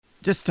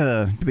just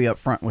to be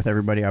upfront with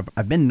everybody,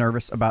 I've been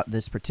nervous about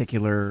this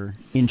particular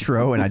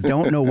intro, and I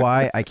don't know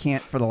why. I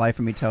can't for the life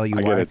of me tell you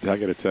why. I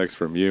get a text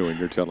from you, and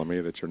you're telling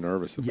me that you're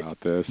nervous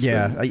about this.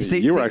 Yeah.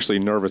 You were actually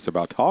nervous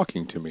about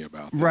talking to me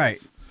about this.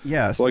 Right.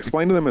 Yes. Well,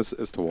 explain to them as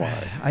to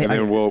why, and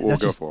then we'll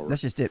go forward.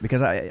 That's just it,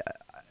 because I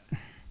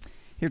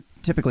here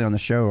typically on the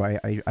show,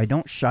 I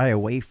don't shy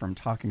away from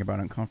talking about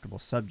uncomfortable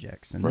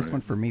subjects, and this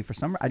one for me,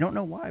 I don't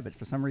know why, but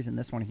for some reason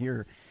this one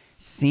here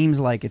seems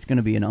like it's going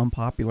to be an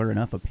unpopular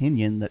enough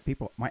opinion that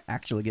people might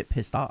actually get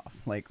pissed off,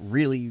 like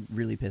really,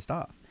 really pissed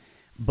off.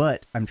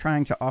 But I'm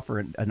trying to offer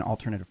an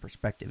alternative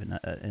perspective,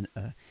 and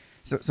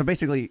so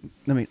basically,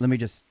 let me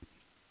just,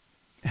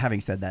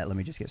 having said that, let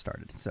me just get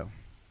started. So,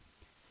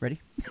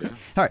 ready? Yeah.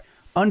 All right.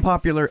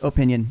 Unpopular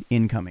opinion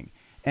incoming.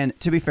 And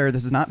to be fair,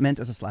 this is not meant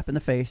as a slap in the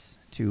face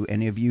to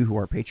any of you who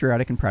are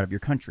patriotic and proud of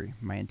your country.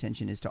 My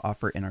intention is to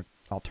offer an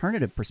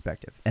alternative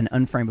perspective, an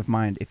unframe of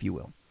mind, if you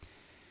will.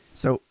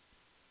 So,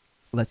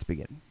 let's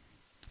begin.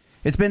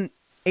 It's been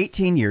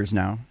 18 years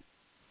now,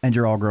 and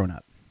you're all grown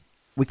up.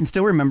 We can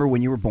still remember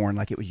when you were born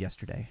like it was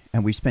yesterday,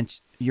 and we've spent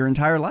your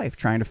entire life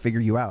trying to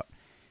figure you out.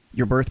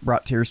 Your birth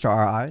brought tears to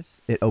our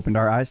eyes. It opened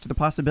our eyes to the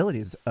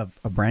possibilities of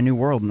a brand new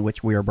world in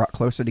which we are brought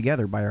closer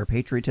together by our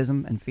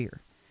patriotism and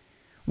fear.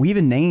 We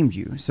even named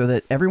you so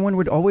that everyone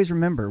would always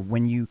remember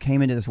when you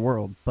came into this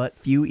world, but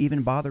few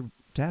even bothered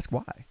to ask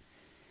why.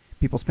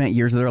 People spent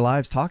years of their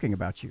lives talking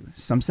about you.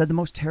 Some said the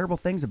most terrible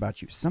things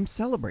about you. Some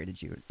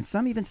celebrated you. And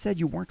some even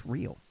said you weren't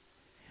real.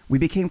 We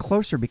became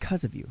closer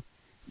because of you.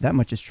 That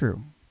much is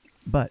true.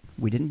 But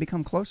we didn't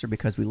become closer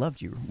because we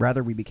loved you.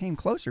 Rather, we became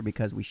closer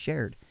because we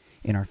shared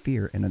in our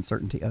fear and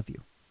uncertainty of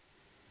you.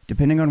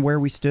 Depending on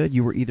where we stood,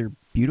 you were either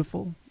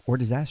beautiful or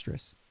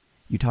disastrous.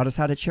 You taught us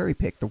how to cherry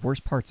pick the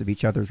worst parts of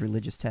each other's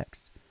religious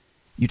texts.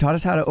 You taught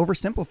us how to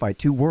oversimplify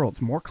two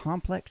worlds more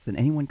complex than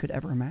anyone could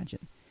ever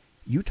imagine.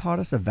 You taught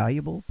us a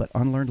valuable but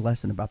unlearned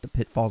lesson about the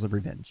pitfalls of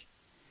revenge.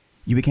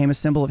 You became a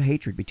symbol of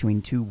hatred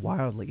between two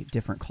wildly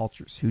different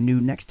cultures who knew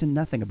next to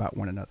nothing about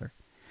one another.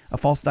 A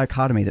false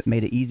dichotomy that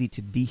made it easy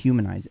to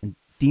dehumanize and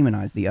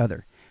demonize the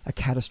other. A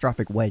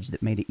catastrophic wedge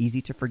that made it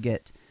easy to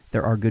forget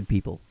there are good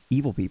people,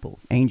 evil people,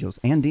 angels,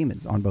 and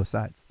demons on both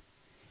sides.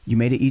 You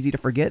made it easy to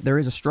forget there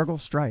is a struggle,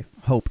 strife,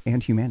 hope,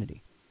 and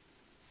humanity.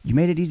 You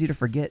made it easy to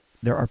forget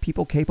there are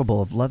people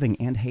capable of loving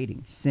and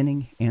hating,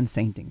 sinning and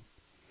sainting.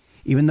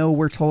 Even though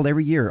we're told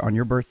every year on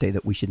your birthday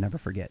that we should never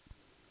forget.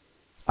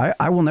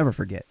 I will never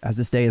forget, as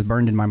this day is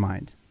burned in my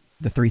mind,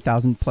 the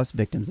 3,000 plus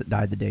victims that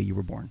died the day you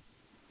were born.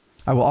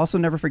 I will also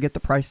never forget the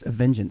price of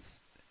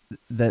vengeance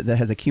that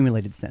has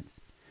accumulated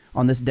since.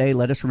 On this day,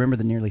 let us remember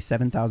the nearly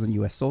 7,000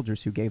 U.S.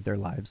 soldiers who gave their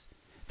lives,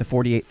 the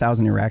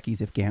 48,000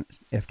 Iraqis,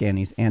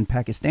 Afghanis, and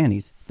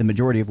Pakistanis, the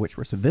majority of which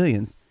were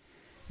civilians,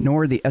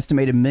 nor the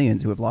estimated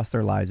millions who have lost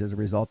their lives as a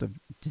result of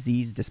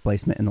disease,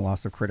 displacement, and the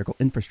loss of critical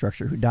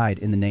infrastructure who died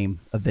in the name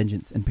of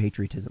vengeance and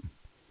patriotism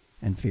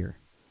and fear.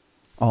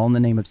 All in the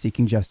name of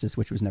seeking justice,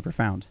 which was never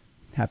found.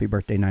 Happy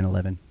birthday,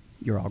 9/11.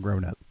 You're all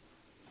grown up.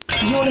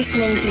 You're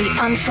listening to the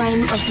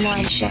Unframe of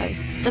Mind Show,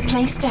 the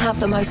place to have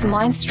the most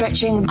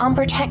mind-stretching,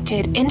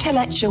 unprotected,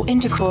 intellectual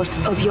intercourse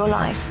of your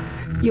life.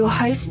 Your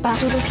hosts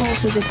battle the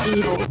forces of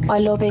evil by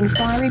lobbing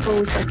fiery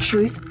balls of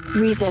truth,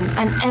 reason,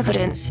 and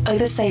evidence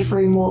over safe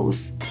room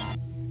walls.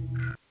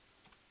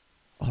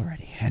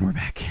 Alrighty, and we're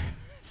back.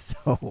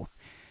 So,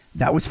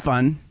 that was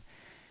fun.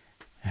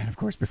 And of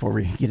course, before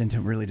we get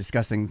into really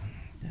discussing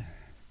the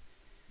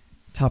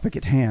topic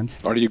at hand.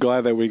 Are you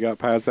glad that we got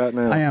past that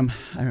now? I am.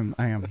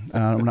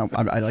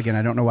 Again,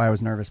 I don't know why I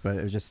was nervous, but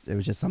it was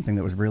just something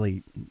that was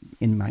really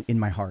in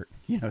my heart,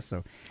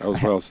 so. That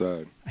was well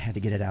said. I had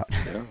to get it out.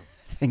 Yeah.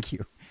 Thank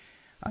you.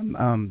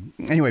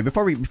 Anyway,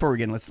 before we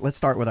begin, let's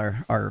start with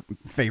our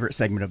favorite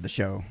segment of the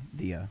show,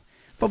 the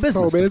faux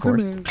business, of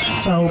course.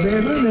 Faux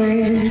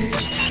business.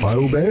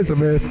 Faux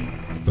business.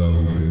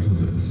 Faux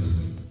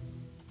business.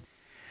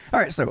 All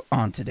right, so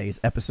on today's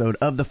episode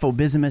of the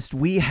Phobismist,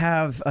 we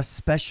have a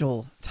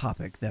special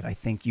topic that I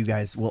think you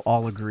guys will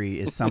all agree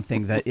is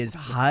something that is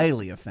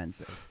highly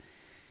offensive.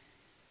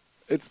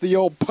 It's the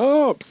old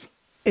pumps.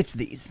 It's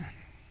these,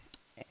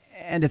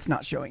 and it's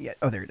not showing yet.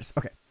 Oh, there it is.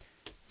 Okay.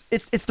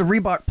 It's the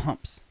Reebok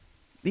pumps.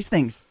 These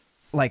things,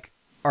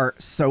 are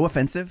so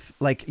offensive.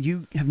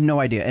 You have no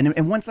idea.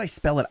 And once I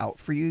spell it out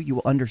for you, you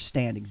will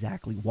understand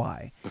exactly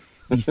why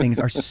these things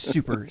are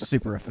super,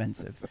 super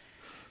offensive.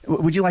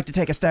 Would you like to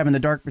take a stab in the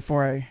dark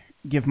before I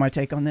give my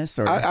take on this?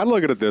 Or I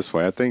look at it this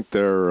way. I think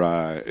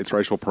it's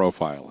racial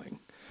profiling.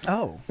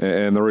 Oh.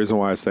 And the reason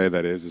why I say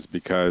that is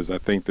because I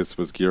think this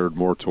was geared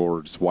more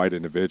towards white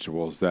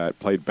individuals that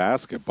played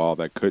basketball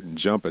that couldn't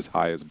jump as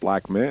high as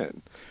black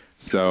men.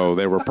 So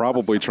they were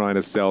probably trying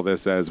to sell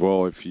this as,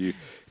 well, if you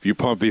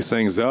pump these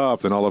things up,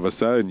 then all of a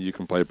sudden you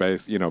can play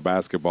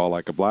basketball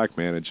like a black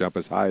man and jump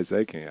as high as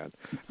they can.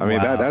 I mean,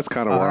 wow. That's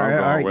kind of where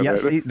I'm going with yeah, it.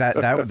 See,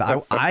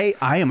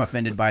 I am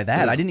offended by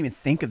that. I didn't even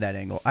think of that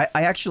angle. I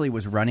actually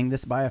was running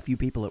this by a few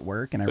people at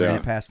work, and I ran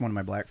it past one of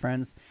my black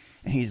friends,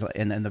 and he's like,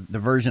 and then the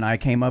version I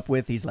came up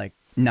with, he's like,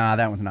 nah,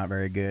 that one's not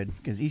very good,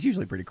 because he's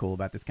usually pretty cool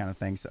about this kind of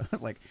thing. So I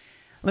was like,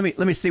 let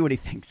me see what he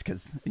thinks,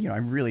 because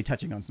I'm really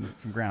touching on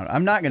some ground.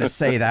 I'm not going to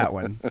say that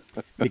one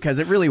because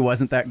it really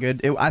wasn't that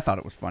good. I thought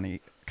it was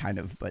funny, kind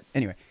of, but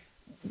anyway,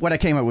 what I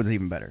came up with was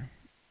even better.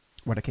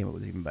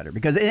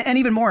 Because and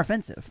even more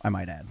offensive, I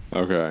might add.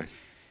 Okay.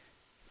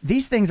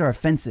 These things are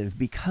offensive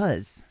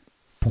because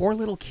poor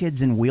little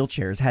kids in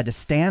wheelchairs had to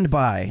stand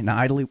by and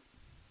idly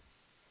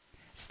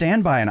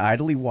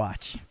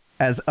watch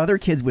as other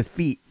kids with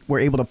feet were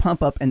able to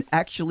pump up and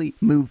actually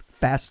move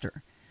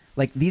faster.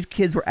 Like, these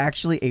kids were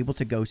actually able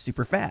to go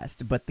super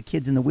fast, but the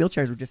kids in the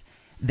wheelchairs were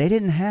they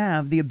didn't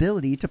have the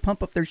ability to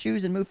pump up their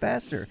shoes and move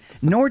faster.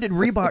 Nor did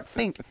Reebok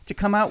think to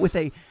come out with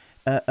a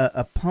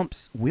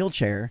pumps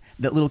wheelchair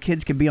that little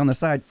kids could be on the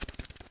side.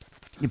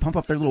 You pump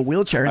up their little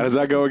wheelchair. How does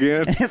that go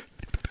again?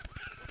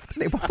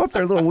 They pump up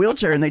their little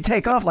wheelchair and they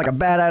take off like a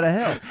bat out of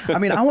hell. I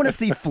mean, I want to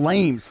see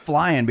flames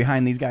flying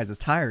behind these guys'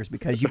 tires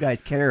because you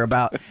guys care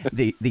about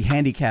the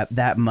handicap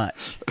that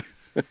much.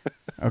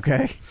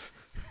 Okay?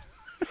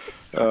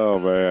 Oh,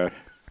 man.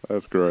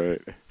 That's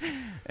great.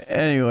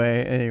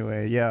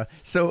 Anyway, yeah.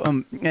 So,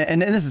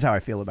 and this is how I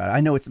feel about it.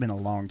 I know it's been a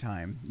long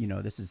time.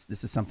 This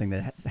is something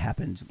that has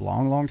happened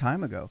long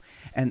time ago.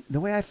 And the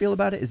way I feel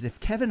about it is, if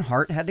Kevin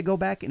Hart had to go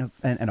back and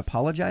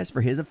apologize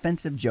for his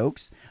offensive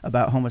jokes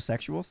about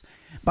homosexuals,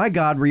 by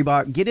God,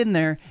 Reebok, get in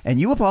there and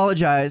you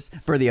apologize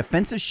for the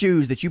offensive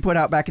shoes that you put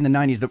out back in the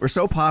 90s that were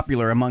so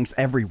popular amongst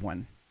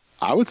everyone.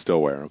 I would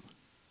still wear them.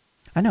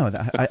 I know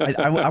that.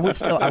 I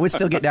would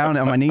still get down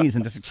on my knees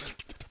and just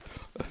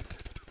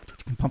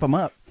pump them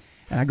up.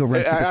 And I go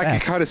run super I can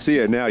fast. kind of see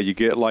it now. You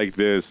get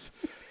this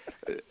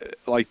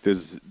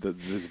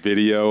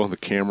video, the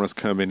camera's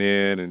coming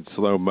in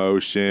slow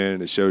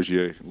motion. It shows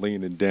you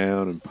leaning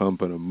down and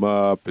pumping them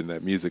up, and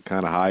that music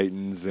kind of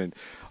heightens. And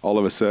all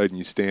of a sudden,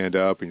 you stand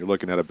up and you're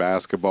looking at a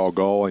basketball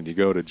goal, and you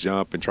go to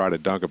jump and try to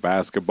dunk a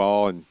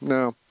basketball, and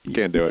no, you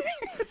can't do it.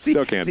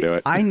 Still can't do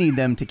it. I need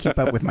them to keep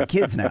up with my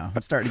kids now.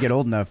 I'm starting to get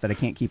old enough that I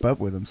can't keep up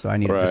with them, so I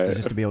need them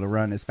just to be able to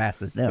run as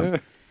fast as them.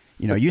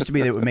 It used to be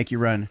that it would make you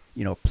run,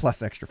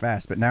 plus extra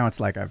fast, but now it's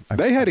like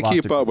they had to lost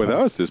keep it up with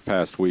once. us this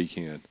past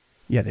weekend.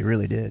 Yeah, they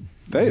really did.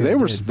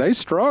 They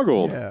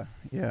struggled.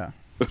 Yeah.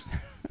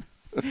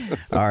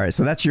 All right,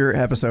 so that's your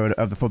episode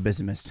of the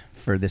Phobismist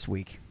for this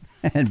week,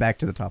 and back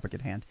to the topic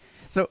at hand.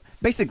 So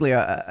basically,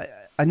 I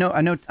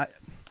know.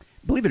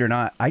 Believe it or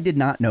not, I did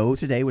not know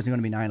today was going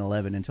to be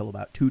 9/11 until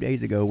about 2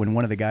 days ago, when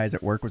one of the guys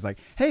at work was like,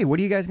 "Hey, what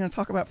are you guys going to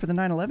talk about for the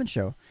 9/11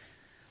 show?"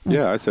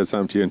 Yeah, I said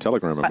something to you in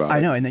Telegram about it. I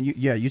know, and then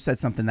you said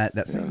something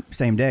that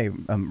same day,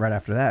 right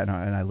after that,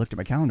 and I looked at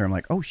my calendar. I'm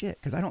like, oh shit,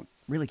 because I don't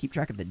really keep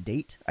track of the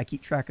date. I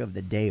keep track of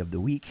the day of the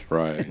week.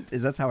 Right.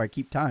 That's how I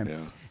keep time. Yeah.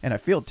 And I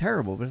feel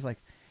terrible, but it's like,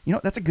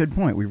 that's a good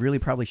point. We really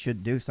probably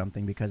should do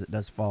something because it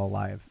does fall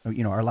live.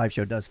 Our live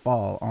show does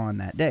fall on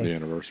that day. The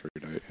anniversary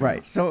date. Yeah.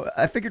 Right. So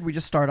I figured we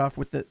just start off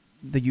with the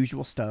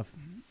usual stuff.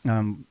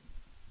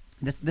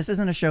 This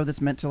isn't a show that's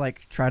meant to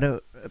try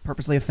to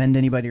purposely offend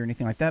anybody or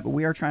anything like that, but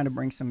we are trying to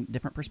bring some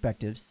different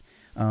perspectives,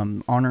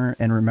 honor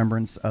and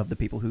remembrance of the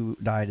people who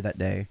died that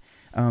day,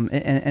 and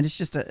it's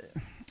just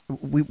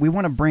we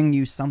want to bring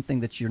you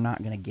something that you're not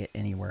going to get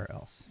anywhere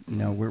else.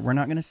 We're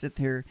not going to sit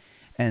here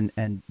and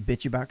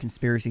bitch about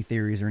conspiracy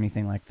theories or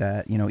anything like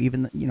that.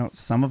 Even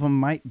some of them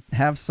might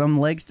have some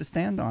legs to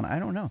stand on. I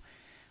don't know.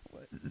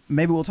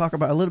 Maybe we'll talk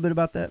about a little bit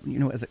about that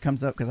as it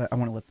comes up, because I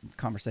want to let the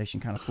conversation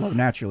kind of flow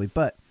naturally,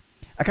 but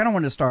I kind of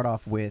wanted to start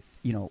off with,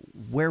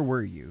 where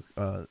were you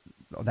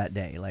that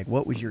day? Like,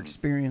 what was your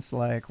experience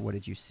like? What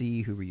did you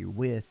see? Who were you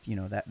with?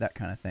 That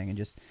kind of thing. And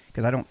just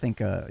because I don't think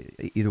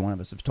either one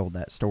of us have told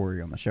that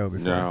story on the show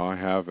before. No, I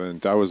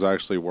haven't. I was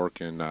actually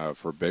working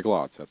for Big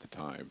Lots at the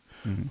time,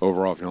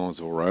 over off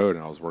Nolensville Road,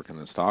 and I was working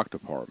in the stock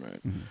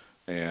department.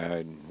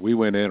 And we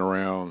went in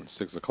around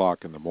 6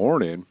 o'clock in the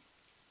morning,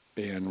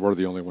 and we're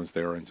the only ones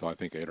there until I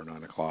think 8 or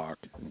 9 o'clock,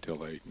 until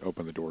they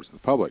open the doors to the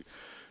public.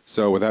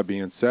 So with that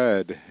being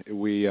said,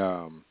 we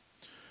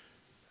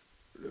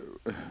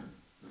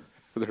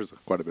there's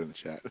quite a bit in the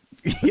chat.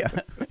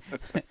 Yeah.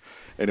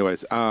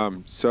 Anyways,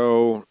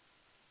 so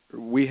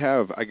we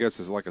have, I guess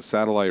it's like a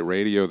satellite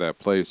radio that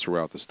plays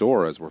throughout the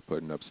store as we're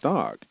putting up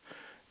stock.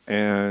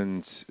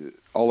 And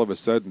all of a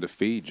sudden the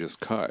feed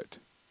just cut.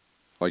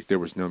 Like there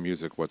was no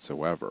music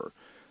whatsoever.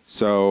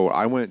 So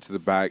I went to the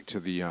back to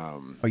the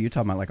Oh, you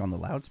talking about on the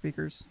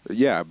loudspeakers?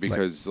 Yeah,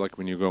 because like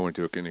when you go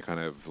into any kind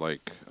of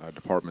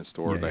department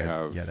store, they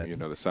have that,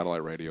 the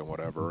satellite radio and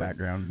whatever.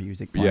 Background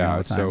music playing all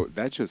the time. So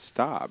that just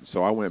stopped.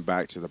 So I went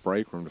back to the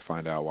break room to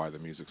find out why the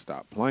music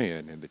stopped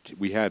playing, and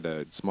we had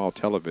a small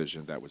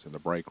television that was in the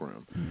break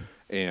room,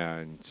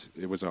 and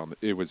it was on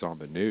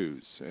the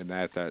news. And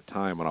at that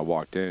time when I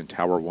walked in,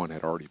 Tower 1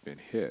 had already been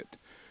hit.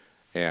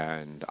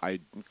 And I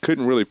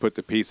couldn't really put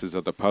the pieces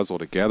of the puzzle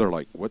together.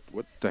 Like, what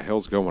the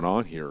hell's going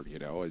on here?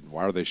 And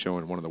why are they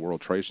showing one of the World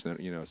Trade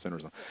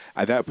centers?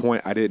 At that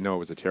point, I didn't know it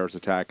was a terrorist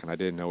attack, and I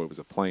didn't know it was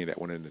a plane that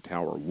went into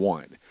Tower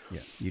 1. Yeah,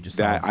 you just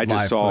that saw I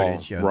just saw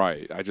footage, yeah.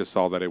 Right. I just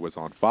saw that it was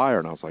on fire,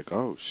 and I was like,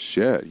 oh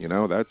shit,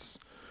 that's,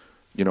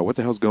 what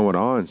the hell's going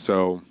on?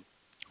 So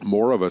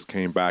more of us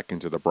came back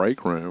into the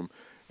break room.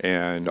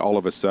 And all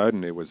of a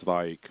sudden, it was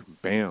like,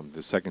 bam,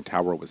 the second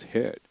tower was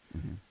hit.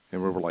 Mm-hmm.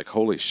 And we were like,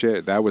 holy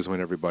shit. That was when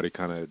everybody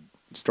kind of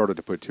started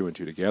to put two and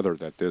two together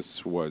that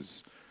this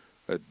was,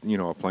 a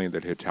plane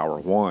that hit Tower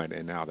 1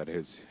 and now that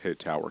has hit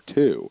Tower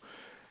 2.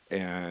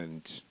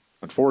 And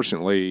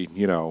unfortunately,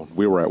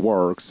 we were at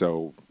work,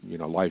 so,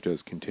 life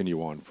does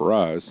continue on for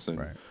us. And,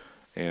 Right.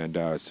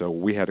 and so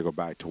we had to go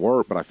back to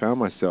work. But I found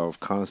myself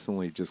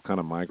constantly just kind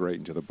of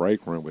migrating to the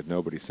break room with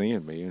nobody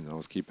seeing me, and I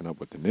was keeping up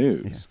with the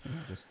news.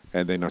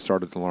 And then I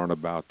started to learn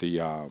about the,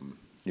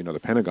 the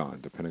Pentagon.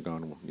 The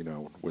Pentagon,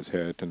 was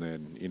hit, and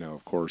then,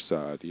 of course,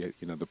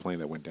 the plane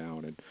that went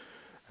down and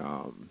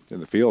in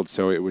the field.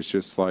 So it was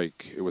just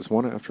like, it was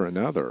one after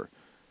another.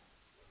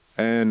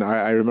 And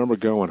I remember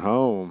going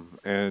home,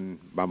 and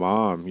my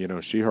mom,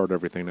 she heard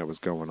everything that was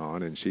going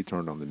on, and she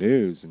turned on the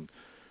news, and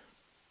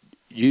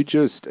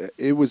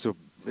it was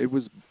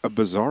a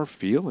bizarre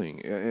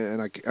feeling,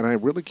 and I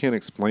really can't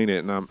explain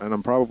it, and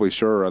I'm probably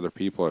sure other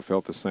people have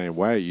felt the same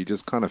way. You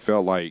just kind of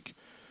felt like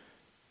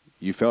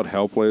you felt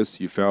helpless.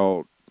 You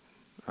felt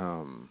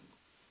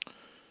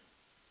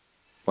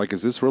like,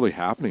 is this really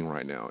happening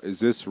right now? Is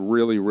this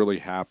really, really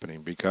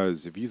happening?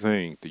 Because if you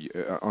think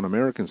on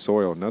American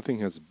soil,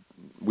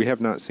 we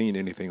have not seen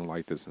anything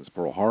like this since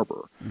Pearl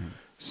Harbor. Mm-hmm.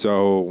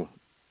 So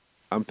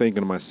I'm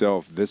thinking to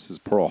myself, this is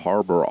Pearl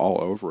Harbor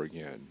all over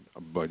again,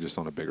 but just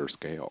on a bigger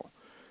scale.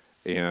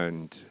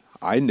 And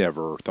I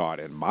never thought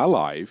in my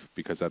life,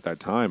 because at that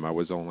time I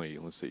was only,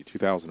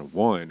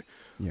 2001,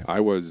 Yeah. I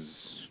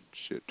was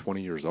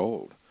 20 years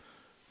old.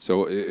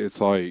 So it's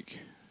like,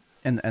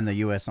 And the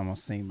U.S.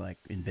 almost seemed like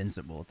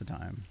invincible at the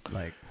time.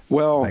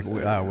 we'll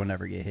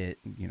never get hit.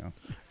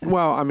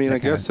 Well, I mean, I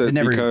guess it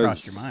never because, even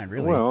crossed your mind,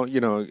 really. Well,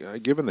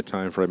 given the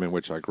time frame in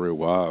which I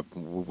grew up,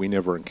 we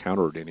never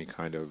encountered any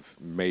kind of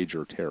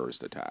major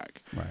terrorist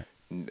attack. Right.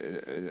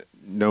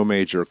 No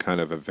major kind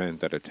of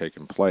event that had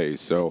taken place.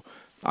 So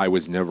I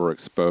was never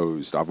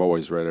exposed. I've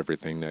always read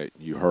everything that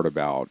you heard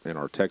about in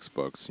our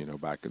textbooks,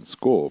 back in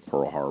school,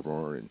 Pearl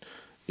Harbor and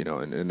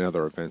and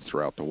other events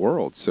throughout the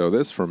world. So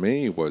this for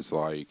me was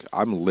like,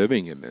 I'm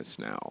living in this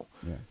now.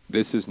 Yeah.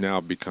 This has now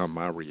become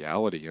my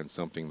reality and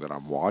something that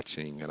I'm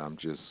watching, and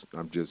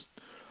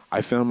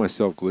I found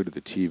myself glued to the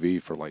TV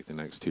for like the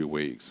next 2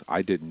 weeks.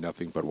 I did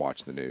nothing but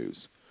watch the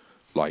news,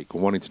 like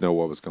wanting to know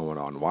what was going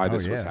on, why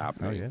this was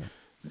happening,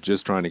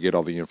 just trying to get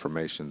all the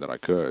information that I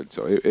could.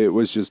 So it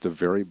was just a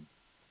very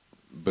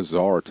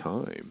bizarre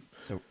time.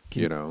 So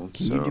can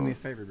you do me a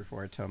favor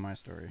before I tell my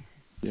story?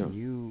 Yeah. Can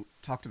you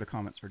talk to the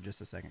comments for just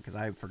a second? Because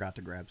I forgot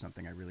to grab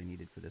something I really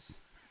needed for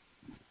this.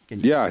 Go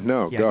give me ahead.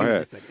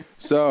 just a second.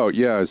 So,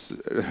 yes,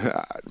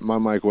 my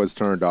mic was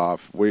turned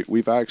off.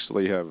 We've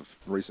actually have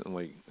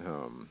recently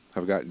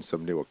have gotten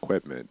some new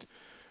equipment.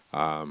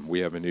 We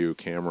have a new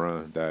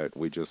camera that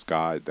we just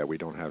got that we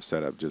don't have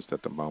set up just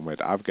at the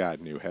moment. I've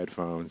got new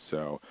headphones.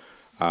 So,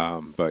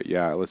 but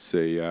yeah, let's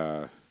see.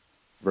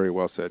 Very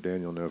well said,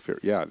 Daniel. No fear.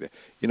 Yeah,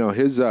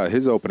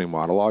 his opening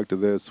monologue to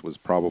this was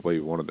probably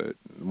one of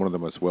the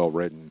most well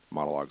written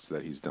monologues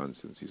that he's done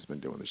since he's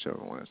been doing the show in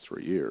the last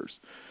 3 years.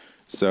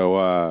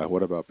 So,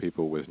 what about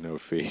people with no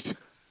feet?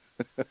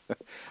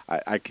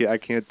 I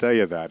can't tell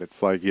you that.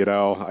 It's like,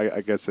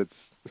 I guess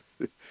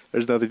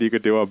there's nothing you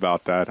could do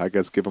about that. I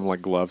guess give them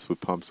like gloves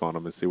with pumps on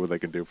them and see what they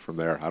can do from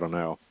there. I don't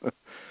know.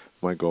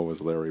 My goal was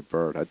Larry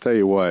Bird. I tell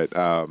you what,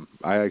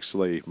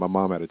 my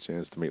mom had a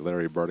chance to meet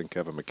Larry Bird and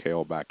Kevin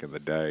McHale back in the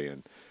day,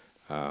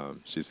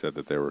 and she said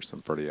that they were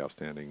some pretty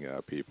outstanding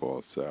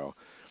people. So,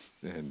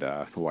 and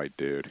white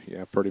dude,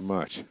 yeah, pretty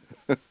much.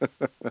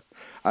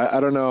 I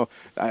don't know.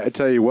 I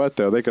tell you what,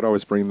 though, they could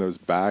always bring those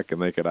back,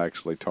 and they could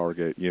actually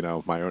target,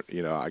 my own,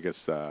 I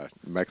guess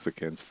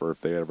Mexicans for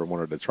if they ever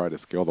wanted to try to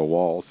scale the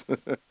walls,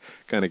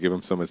 kind of give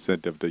them some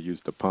incentive to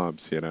use the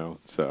pumps,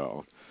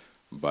 So,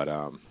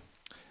 but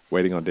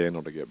waiting on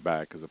Daniel to get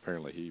back because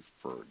apparently he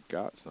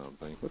forgot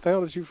something. What the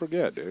hell did you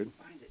forget, dude?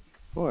 Find it.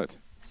 What?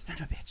 Son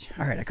of a bitch.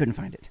 All right, I couldn't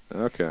find it.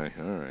 Okay,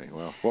 all right.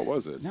 Well, what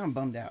was it? Now I'm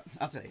bummed out.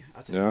 I'll tell you.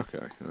 Okay,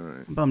 all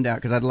right. I'm bummed out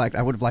because I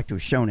would have liked to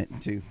have shown it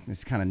too.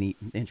 It's kind of neat,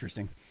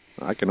 interesting.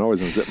 I can always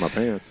unzip my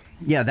pants.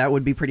 Yeah, that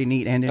would be pretty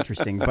neat and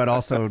interesting, but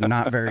also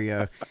not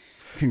very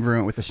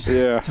congruent with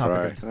the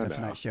topic of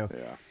tonight's show.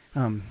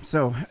 Yeah.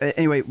 So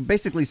anyway,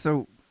 basically,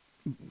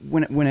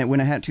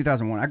 when I had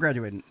 2001, I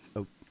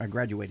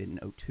graduated in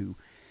 2002.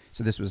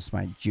 So this was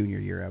my junior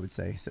year, I would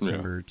say,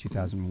 September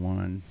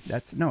 2001.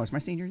 It's my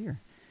senior year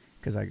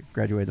because I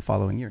graduated the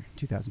following year,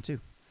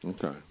 2002.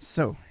 Okay.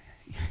 So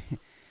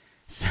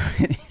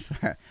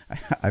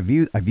I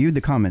viewed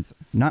the comments.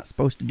 Not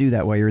supposed to do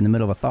that while you're in the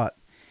middle of a thought,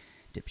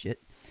 dipshit.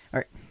 All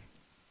right.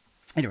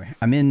 Anyway,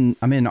 I'm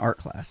in art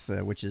class,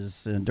 which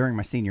is during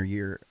my senior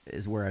year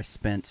is where I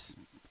spent,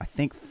 I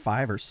think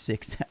 5 or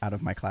 6 out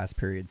of my class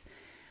periods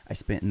I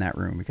spent in that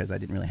room because I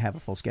didn't really have a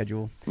full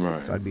schedule.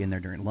 Right. So I'd be in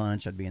there during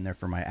lunch. I'd be in there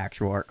for my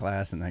actual art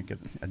class, and then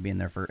I'd be in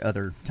there for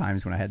other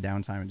times when I had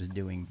downtime and just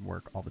doing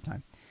work all the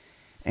time.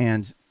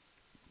 And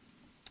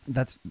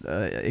that's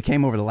it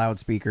came over the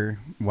loudspeaker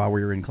while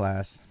we were in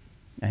class,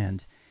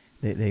 and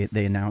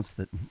they announced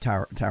that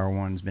Tower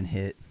 1's been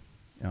hit,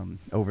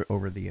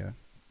 over the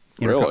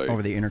Really?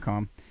 over the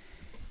intercom.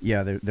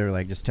 Yeah, they're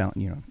like just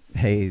telling,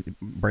 hey,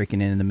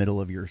 breaking in the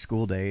middle of your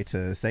school day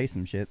to say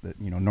some shit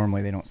that,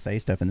 normally they don't say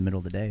stuff in the middle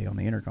of the day on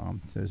the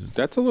intercom. So it was,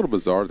 That's a little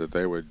bizarre that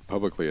they would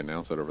publicly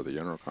announce it over the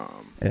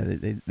intercom. yeah,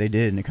 they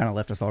did, and it kind of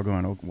left us all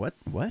going, oh,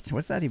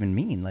 what's that even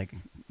mean? Like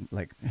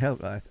hell,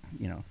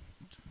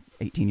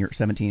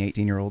 17,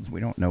 18-year-olds,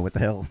 we don't know what the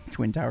hell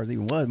Twin Towers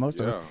even was.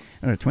 Most of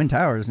us, Twin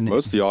Towers. And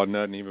most of y'all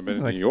hadn't even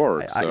been to New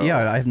York. So.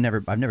 I've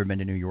never been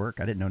to New York.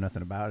 I didn't know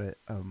nothing about it.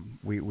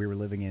 We were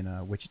living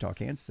in Wichita,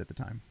 Kansas at the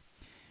time,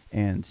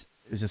 and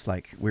it was just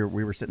like we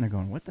were sitting there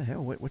going, what the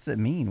hell? What's that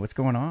mean? What's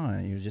going on?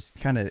 And it was just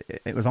kind of,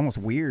 it was almost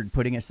weird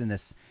putting us in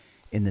this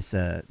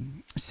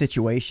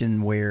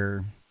situation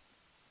where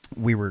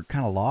we were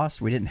kind of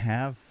lost. We didn't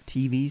have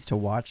TVs to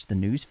watch the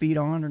news feed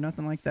on or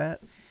nothing like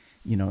that.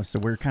 So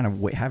we're kind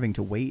of having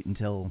to wait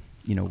until,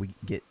 we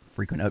get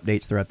frequent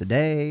updates throughout the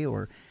day,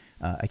 or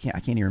I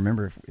can't even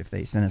remember if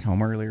they sent us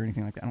home early or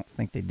anything like that. I don't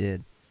think they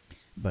did,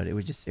 but it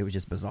was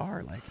just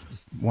bizarre. Like,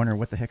 just wondering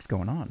what the heck's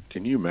going on.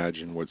 Can you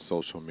imagine what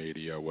social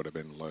media would have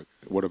been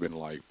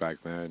like back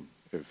then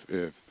if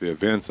the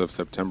events of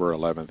September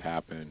 11th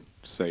happened,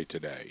 say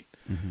today?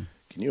 Mm-hmm.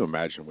 Can you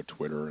imagine what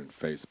Twitter and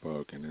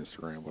Facebook and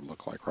Instagram would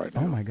look like right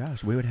now? Oh my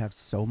gosh, we would have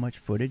so much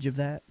footage of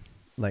that.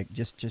 Like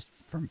just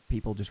from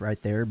people just right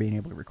there being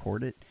able to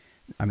record it.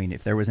 I mean,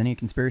 if there was any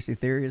conspiracy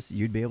theories,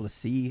 you'd be able to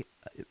see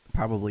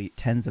probably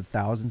tens of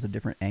thousands of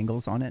different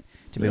angles on it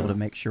to be able to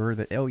make sure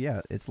that, oh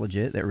yeah, it's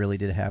legit, that really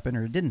did happen,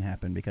 or it didn't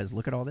happen, because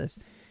look at all this.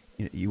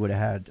 You would have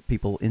had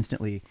people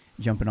instantly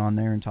jumping on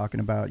there and talking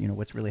about,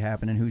 what's really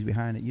happening, who's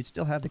behind it. You'd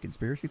still have the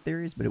conspiracy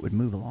theories, but it would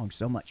move along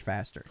so much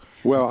faster.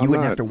 Well, you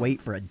wouldn't have to wait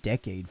for a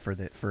decade for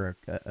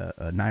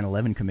a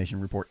 9/11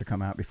 commission report to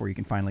come out before you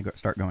can finally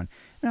start going,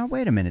 now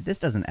wait a minute, this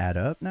doesn't add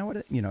up. Now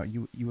what?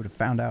 You would have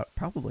found out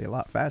probably a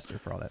lot faster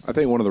for all that stuff. I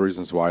think one of the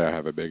reasons why I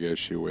have a big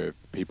issue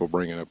with people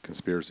bringing up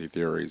conspiracy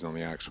theories on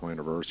the actual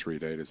anniversary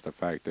date is the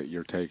fact that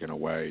you're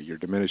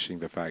diminishing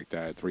the fact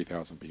that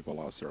 3,000 people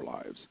lost their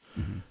lives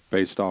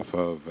based off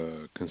of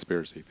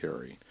conspiracy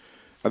theory.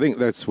 I think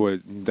that's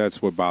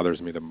what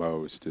bothers me the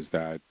most, is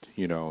that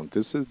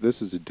this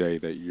is a day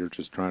that you're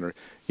just trying to,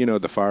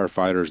 the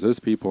firefighters, those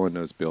people in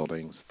those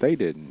buildings, they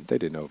didn't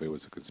know if it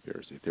was a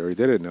conspiracy theory.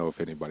 They didn't know if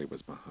anybody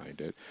was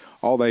behind it.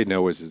 All they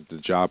know is the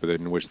job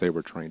in which they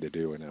were trained to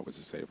do, and that was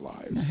to save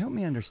lives. Now, help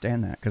me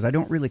understand that, because I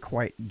don't really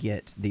quite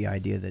get the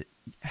idea that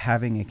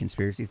having a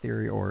conspiracy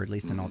theory, or at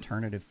least an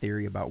alternative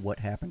theory about what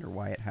happened or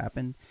why it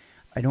happened,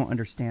 I don't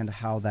understand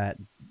how that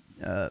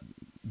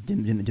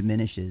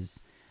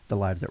diminishes the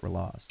lives that were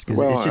lost,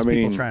 because it's just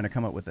people trying to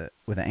come up with an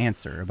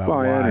answer about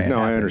why it happened.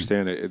 I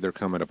understand it. They're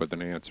coming up with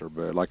an answer,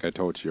 but like I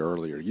told you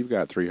earlier, you've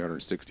got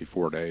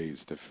 364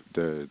 days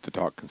to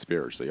talk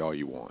conspiracy all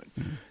you want.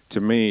 Mm-hmm. To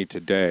me,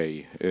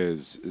 today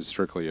is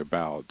strictly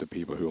about the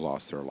people who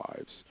lost their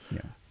lives.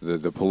 Yeah.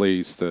 The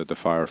police, the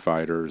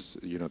firefighters,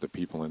 the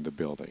people in the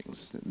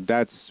buildings.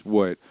 That's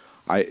what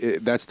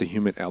that's the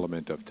human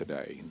element of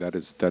today. That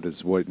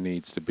is what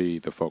needs to be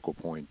the focal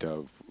point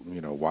of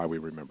why we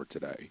remember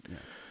today. Yeah.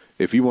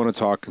 If you want to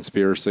talk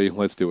conspiracy,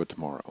 let's do it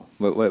tomorrow.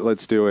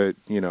 Let's do it,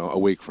 a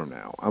week from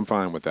now. I'm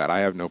fine with that. I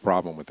have no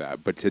problem with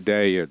that. But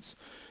today,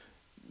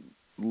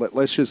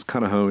 let's just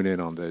kind of hone in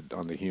on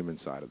the human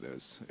side of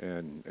this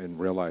and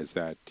realize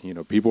that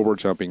people were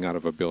jumping out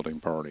of a building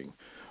burning,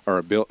 or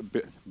a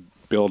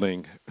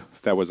building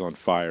that was on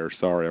fire.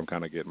 Sorry, I'm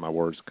kind of getting my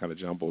words kind of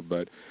jumbled,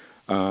 but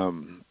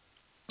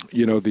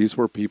these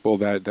were people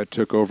that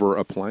took over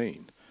a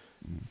plane,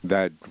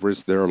 that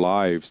risked their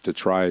lives to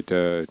try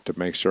to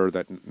make sure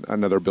that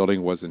another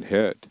building wasn't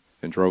hit,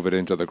 and drove it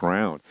into the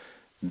ground.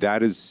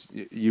 That is,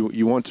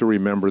 you want to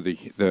remember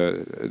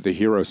the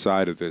hero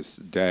side of this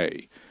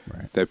day,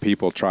 right, that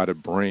people try to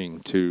bring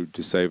to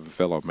save a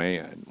fellow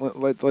man.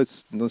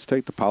 Let's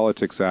take the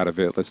politics out of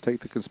it. Let's take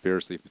the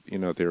conspiracy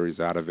theories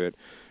out of it.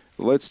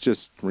 Let's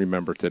just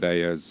remember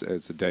today as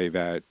a day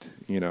that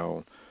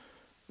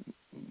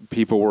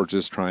people were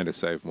just trying to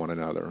save one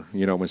another.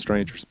 When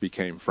strangers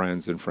became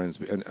friends, and friends,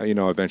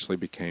 eventually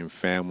became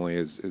family,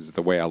 is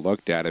the way I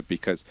looked at it,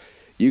 because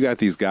you got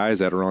these guys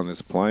that are on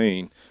this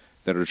plane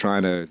that are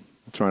trying to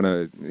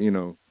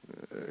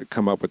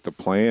come up with the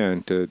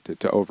plan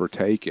to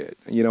overtake it.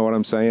 You know what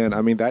I'm saying?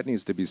 I mean, that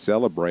needs to be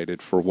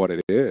celebrated for what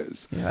it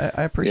is. Yeah,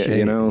 I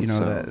appreciate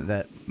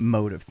that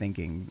mode of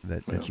thinking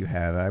that you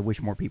have. I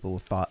wish more people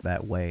thought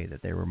that way,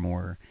 that they were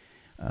more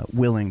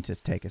willing to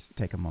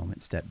take a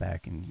moment, step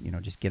back,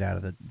 and just get out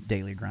of the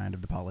daily grind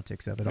of the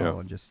politics of it all,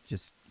 and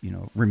just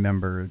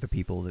remember the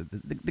people,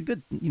 the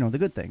good the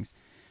good things.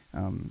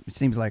 It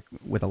seems like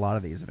with a lot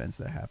of these events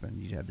that happen,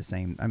 you have the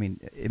same. I mean,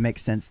 it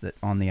makes sense that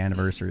on the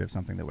anniversary of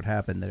something that would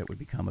happen, that it would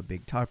become a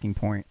big talking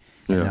point.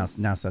 And Yeah.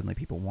 now suddenly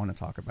people want to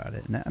talk about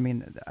it. And I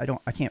mean,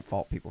 I can't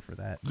fault people for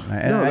that.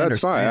 No, that's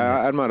fine.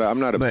 I'm not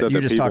But upset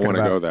you're that just people talking want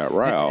to about- go that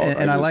route.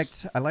 And I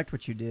just- liked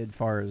what you did as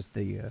far as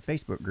the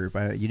Facebook group.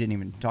 You didn't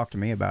even talk to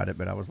me about it,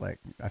 but I was like,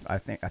 I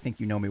think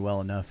you know me well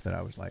enough that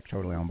I was like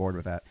totally on board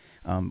with that.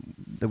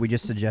 That we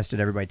just suggested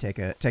everybody take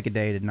a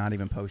day to not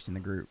even post in the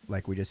group.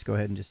 Like we just go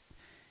ahead and just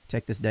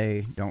take this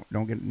day. Don't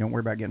worry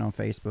about getting on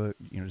Facebook.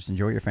 Just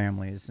enjoy your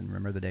families and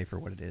remember the day for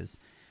what it is.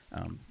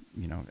 And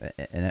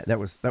that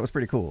was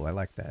pretty cool. I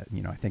like that.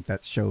 I think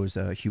that shows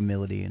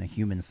humility and a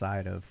human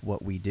side of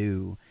what we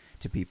do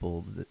to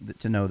people,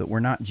 to know that we're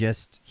not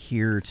just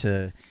here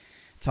to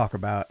talk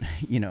about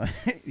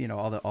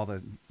all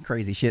the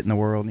crazy shit in the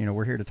world.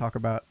 We're here to talk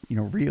about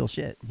real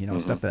shit.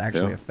 Stuff that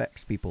actually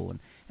affects people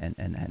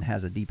and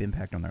has a deep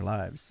impact on their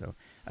lives. So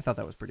I thought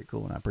that was pretty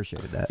cool, and I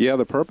appreciated that. Yeah,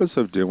 the purpose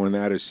of doing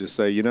that is just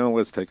say,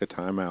 let's take a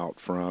time out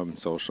from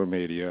social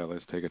media.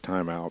 Let's take a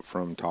time out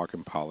from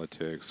talking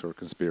politics or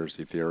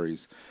conspiracy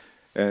theories.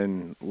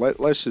 And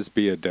let's just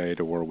be a day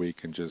to where we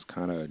can just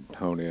kind of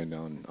hone in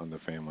on the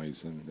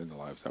families and the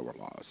lives that were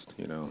lost.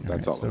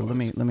 That's all. So it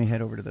was. let me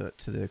head over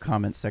to the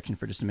comments section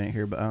for just a minute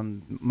here. But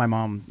my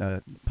mom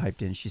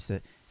piped in. She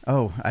said,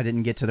 "Oh, I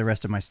didn't get to the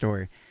rest of my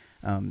story."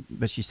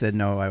 But she said,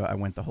 "No, I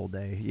went the whole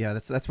day." Yeah,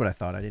 that's what I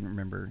thought. I didn't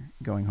remember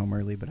going home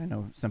early, but I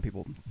know some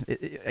people.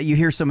 You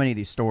hear so many of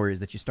these stories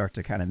that you start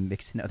to kind of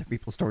mix in other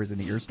people's stories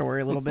into your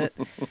story a little bit.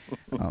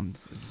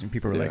 Some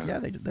people were like, "Yeah,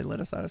 they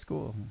let us out of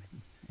school."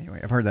 Anyway,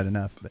 I've heard that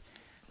enough, but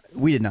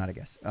we did not, I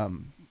guess.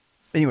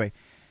 Anyway,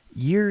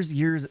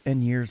 years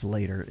and years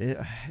later,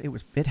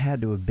 it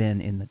had to have been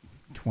in the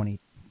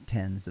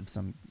 2010s of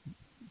some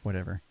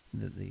whatever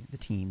the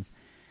teens.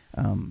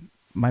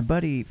 My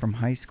buddy from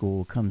high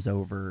school comes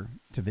over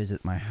to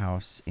visit my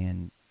house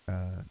in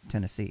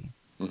Tennessee,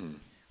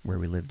 where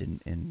we lived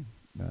in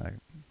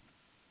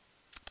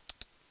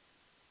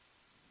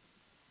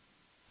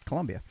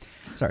Columbia.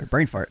 Sorry,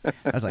 brain fart.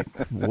 I was like,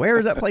 where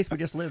is that place we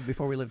just lived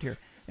before we lived here?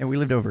 And we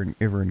lived over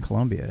in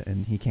Columbia,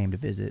 and he came to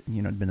visit.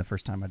 It'd been the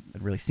first time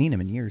I'd really seen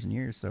him in years and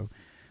years. So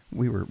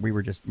we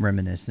were just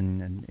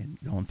reminiscing and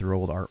going through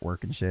old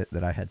artwork and shit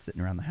that I had sitting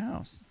around the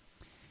house.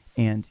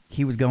 And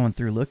he was going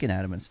through looking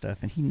at them and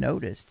stuff, and he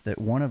noticed that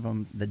one of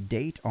them, the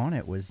date on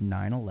it was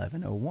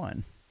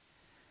 9/11/01.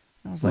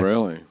 I was like,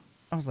 really?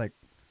 I was like,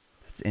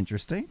 that's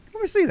interesting.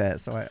 Let me see that.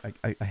 So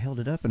I held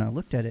it up and I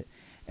looked at it,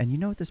 and you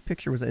know what this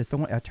picture was? It's the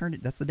one I turned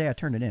it. That's the day I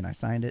turned it in. I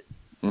signed it,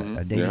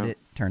 I dated it,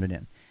 turned it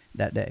in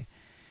that day.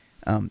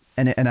 And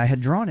I had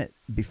drawn it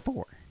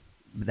before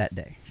that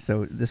day.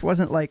 So this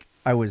wasn't like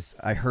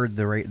I heard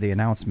the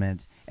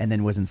announcement and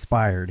then was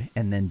inspired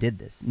and then did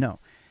this. No,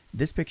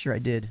 this picture I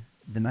did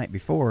the night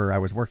before. I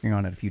was working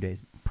on it a few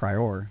days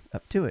prior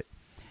up to it.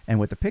 And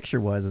what the picture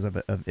was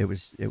it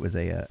was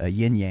a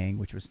yin yang,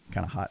 which was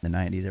kind of hot in the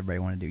 90s. Everybody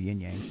wanted to do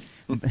yin yangs,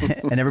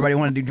 and everybody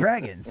wanted to do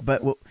dragons.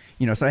 But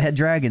so I had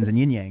dragons and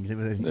yin yangs. It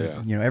was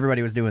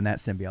everybody was doing that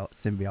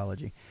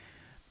symbiology.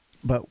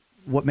 But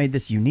what made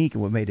this unique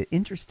and what made it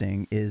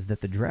interesting is that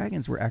the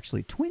dragons were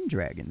actually twin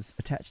dragons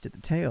attached at the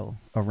tail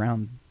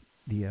around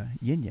the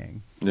yin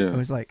yang. Yeah. It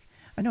was like,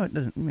 I know it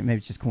doesn't, maybe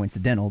it's just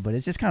coincidental, but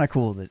it's just kind of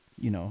cool that,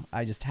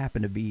 I just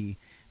happened to be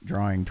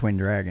drawing twin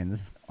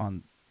dragons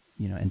on,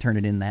 and turned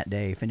it in that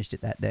day, finished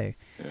it that day.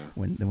 Yeah.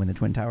 When the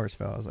Twin Towers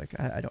fell. I was like,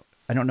 I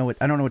don't know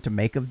what to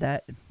make of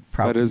that.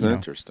 That is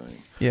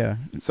interesting. Yeah.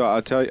 So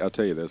I'll tell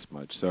you this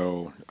much.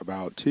 So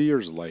about 2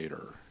 years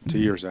later, 2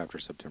 years after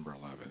September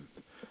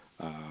 11th,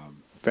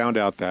 found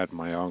out that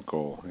my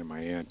uncle and my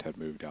aunt had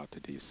moved out to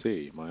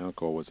D.C. My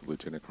uncle was a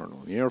lieutenant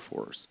colonel in the Air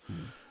Force.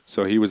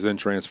 So he was then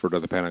transferred to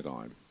the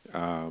Pentagon.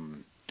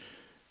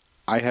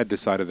 I had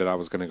decided that I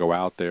was going to go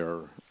out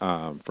there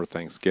for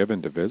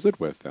Thanksgiving to visit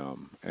with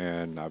them.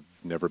 And I've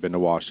never been to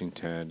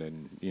Washington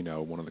and,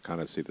 wanted to kind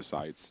of see the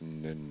sights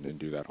and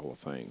do that whole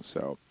thing.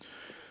 So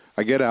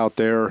I get out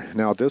there.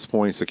 Now, at this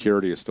point,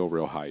 security is still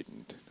real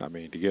heightened. I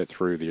mean, to get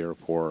through the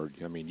airport,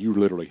 you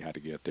literally had to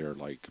get there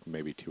like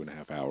maybe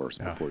 2.5 hours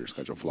before your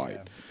scheduled flight.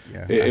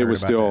 Yeah. It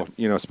was still,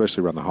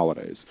 especially around the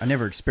holidays. I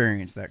never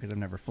experienced that because I've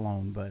never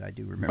flown, but I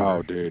do remember.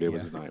 Oh, dude, it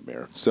was a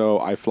nightmare. So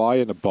I fly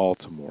into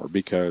Baltimore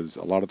because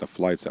a lot of the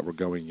flights that were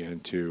going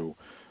into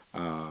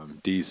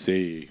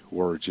D.C.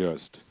 were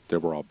they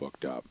were all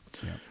booked up.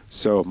 Yeah.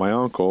 So my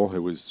uncle,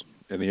 who was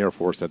in the Air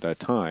Force at that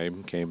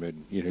time, came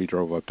and, he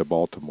drove up to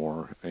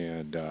Baltimore,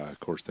 and, of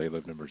course, they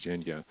lived in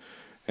Virginia,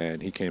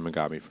 and he came and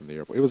got me from the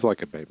airport. It was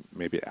like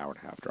maybe an hour and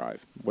a half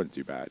drive. It wasn't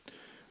too bad.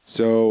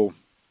 So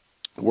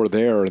we're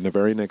there, and the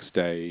very next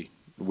day,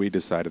 we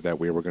decided that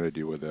we were going to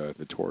do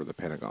the tour of the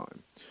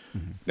Pentagon.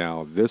 Mm-hmm.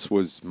 Now, this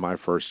was my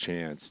first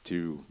chance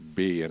to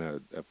be in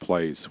a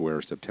place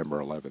where September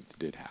 11th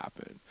did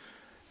happen.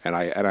 And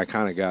I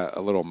kind of got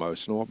a little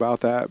emotional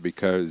about that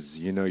because,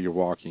 you're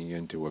walking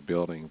into a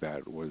building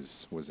that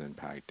was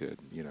impacted,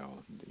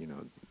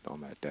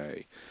 on that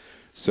day.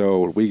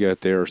 So we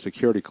get there,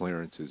 security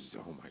clearance is,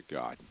 oh my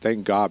God.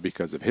 Thank God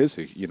because of his,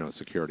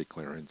 security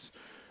clearance.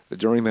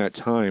 During that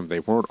time,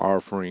 they weren't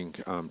offering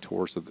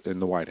tours in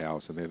the White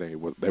House, and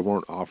they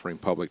weren't offering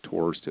public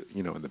tours to,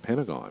 in the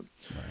Pentagon.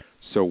 Right.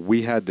 So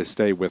we had to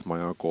stay with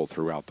my uncle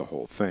throughout the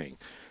whole thing.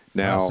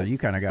 Now, so you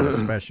kind of got a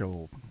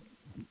special,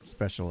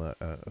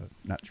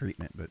 not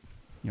treatment, but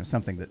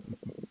something that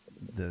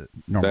the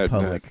normal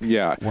public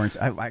weren't.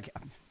 I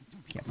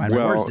can't find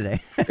my words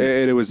today.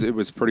 it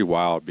was pretty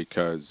wild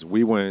because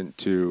we went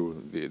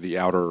to the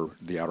outer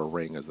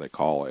ring, as they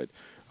call it,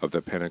 of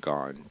the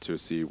Pentagon to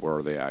see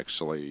where they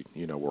actually,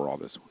 where all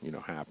this,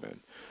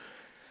 happened.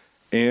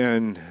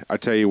 And I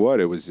tell you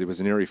what, it was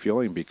an eerie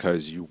feeling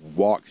because you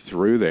walk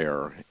through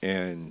there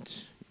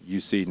and you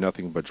see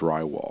nothing but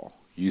drywall.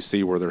 You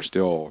see where they're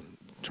still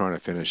trying to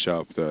finish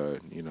up the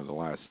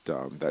last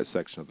that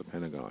section of the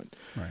Pentagon.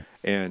 Right.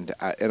 And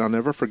I'll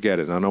never forget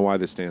it. And I don't know why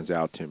this stands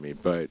out to me,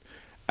 but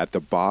at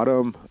the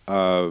bottom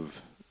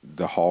of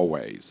the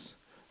hallways,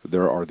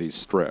 there are these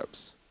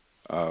strips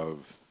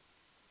of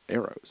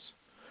arrows.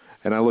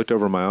 And I looked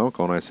over at my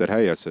uncle and I said,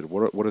 "Hey," I said,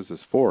 what is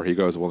this for? He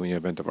goes, "Well, in the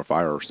event of a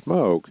fire or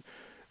smoke,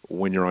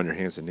 when you're on your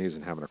hands and knees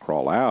and having to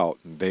crawl out,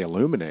 they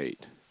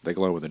illuminate. They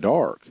glow in the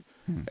dark.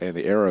 And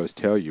the arrows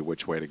tell you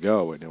which way to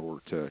go in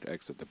order to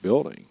exit the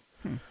building."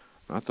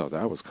 I thought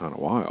that was kind of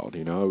wild.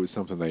 It was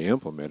something they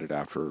implemented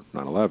after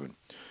 9/11.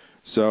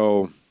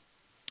 So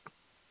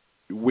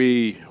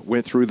we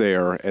went through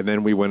there, and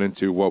then we went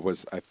into what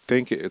was, I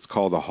think it's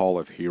called the Hall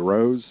of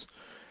Heroes.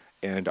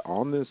 And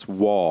on this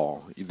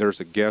wall, there's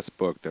a guest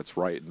book that's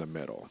right in the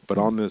middle. But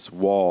on this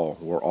wall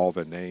were all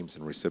the names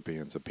and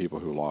recipients of people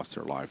who lost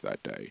their life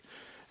that day.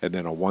 And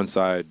then on one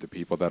side, the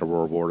people that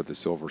were awarded the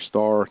Silver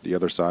Star. The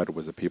other side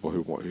was the people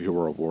who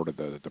were awarded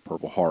the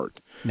Purple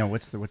Heart. No,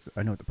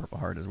 I know what the Purple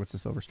Heart is. What's the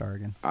Silver Star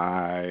again?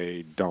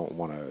 I don't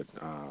want to.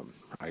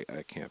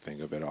 I can't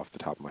think of it off the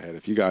top of my head.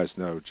 If you guys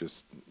know,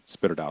 just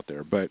spit it out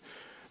there. But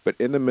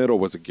in the middle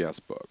was a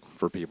guest book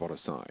for people to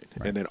sign.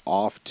 Right. And then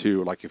off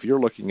to, like, if you're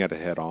looking at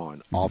it head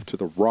on, off to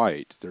the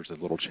right, there's a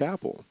little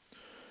chapel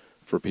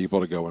for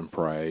people to go and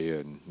pray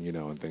and,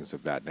 and things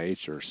of that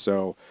nature.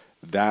 So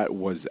that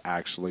was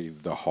actually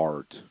the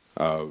heart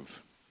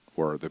of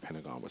where the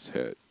Pentagon was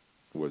hit,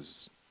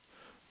 was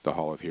the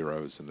Hall of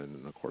Heroes, and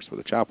then, of course, where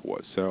the chapel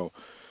was. So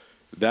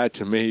that,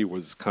 to me,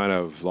 was kind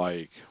of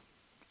like,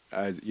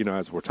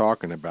 as we're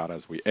talking about,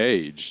 as we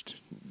aged,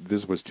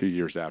 this was 2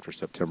 years after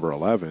September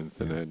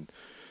 11th, and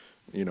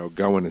then,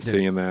 going and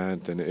seeing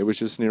that, and it was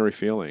just an eerie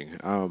feeling.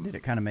 Did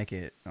it kind of make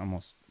it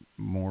almost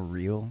more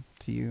real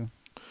to you?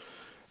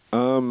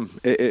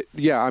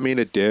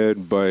 It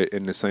did, but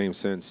in the same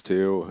sense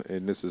too.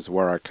 And this is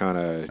where I kind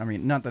of,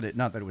 not that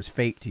it was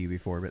fake to you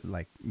before, but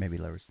like maybe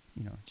there was,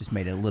 just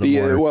made it a little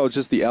more. Well,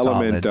 just the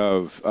solid. element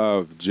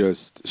of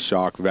just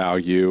shock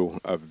value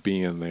of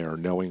being there,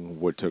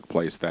 knowing what took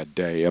place that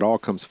day. It all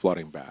comes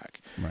flooding back.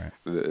 Right.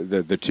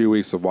 The 2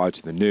 weeks of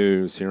watching the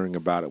news, hearing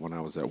about it when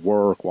I was at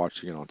work,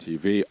 watching it on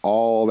TV,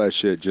 all that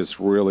shit just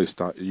really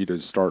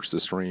starts to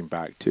stream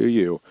back to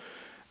you.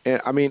 And,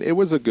 it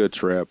was a good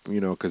trip,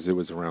 because it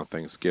was around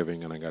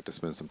Thanksgiving and I got to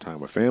spend some time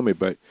with family.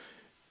 But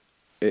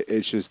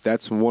it's just,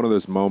 that's one of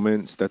those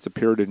moments, that's a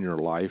period in your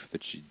life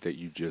that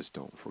you just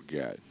don't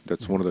forget.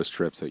 That's one of those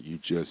trips that you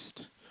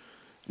just,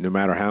 no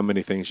matter how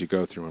many things you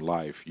go through in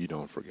life, you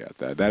don't forget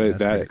that.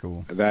 That's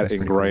cool. That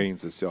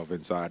ingrains itself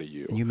inside of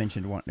you. You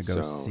mentioned wanting to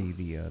go see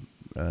the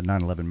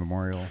 9/11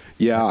 memorial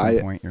at some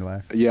point in your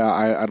life. Yeah,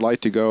 I'd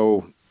like to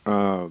go.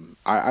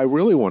 I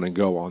really want to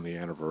go on the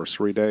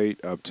anniversary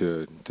date up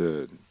to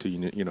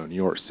New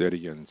York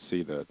City and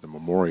see the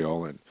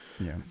memorial, and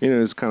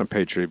just kind of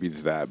pay tribute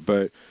to that.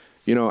 But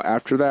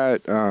after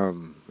that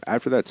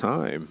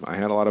time, I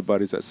had a lot of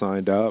buddies that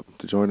signed up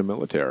to join the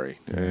military,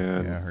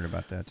 and I heard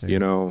about that too.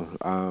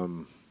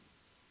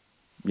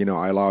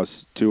 I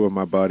lost two of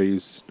my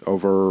buddies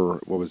over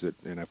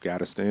in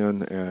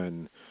Afghanistan,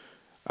 and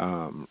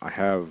I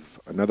have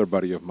another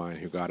buddy of mine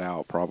who got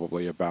out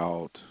probably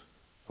about,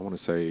 I want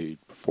to say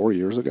 4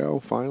 years ago,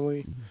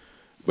 finally.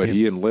 But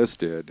he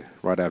enlisted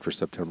right after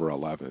September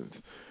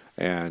 11th.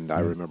 And I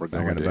remember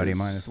going I got a buddy of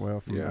mine as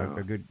well.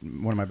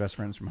 One of my best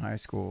friends from high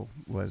school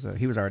was,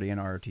 he was already in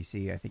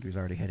ROTC. I think he was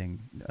already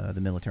heading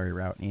the military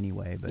route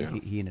anyway. But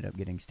he ended up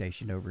getting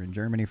stationed over in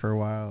Germany for a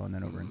while and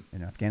then over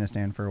in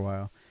Afghanistan for a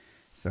while.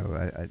 So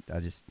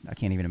I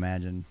can't even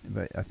imagine.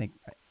 But I think,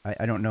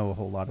 I don't know a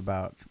whole lot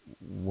about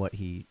what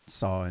he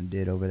saw and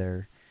did over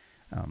there.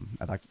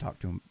 I'd like to talk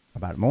to him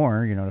about it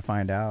more, to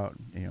find out,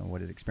 what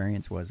his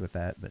experience was with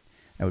that. But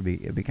it'd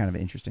be kind of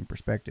an interesting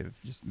perspective,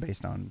 just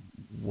based on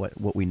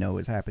what we know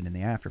has happened in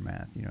the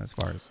aftermath, as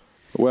far as.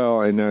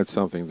 Well, and that's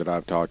something that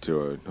I've talked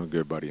to a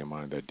good buddy of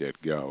mine that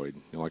did go.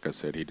 Like I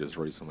said, he just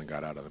recently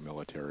got out of the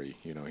military.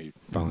 He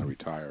finally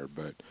retired,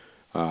 but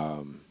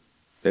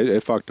it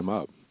fucked him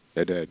up.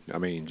 It did.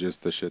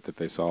 Just the shit that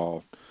they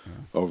saw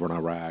over in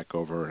Iraq,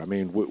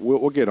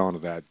 we'll get onto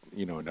that,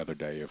 another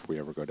day if we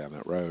ever go down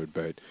that road.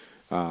 But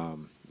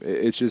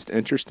it's just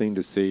interesting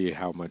to see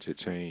how much it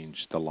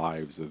changed the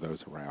lives of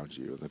those around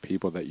you. The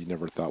people that you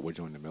never thought would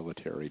join the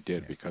military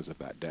did because of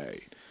that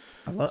day.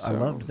 I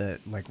loved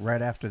that, like,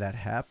 right after that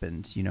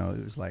happened, you know,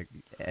 it was like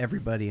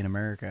everybody in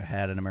America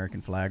had an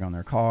American flag on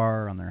their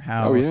car, on their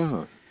house. Oh,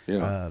 yeah.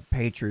 Yeah.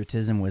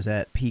 Patriotism was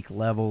at peak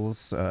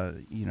levels.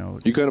 You know,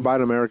 you couldn't buy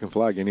an American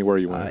flag anywhere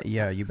you went.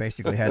 Yeah, you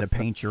basically had to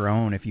paint your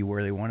own if you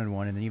really wanted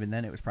one, and even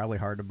then, it was probably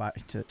hard to buy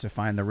to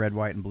find the red,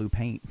 white, and blue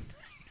paint.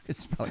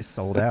 It's probably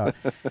sold out.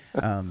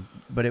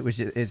 But it was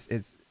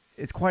just,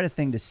 it's quite a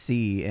thing to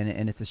see,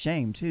 and it's a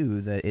shame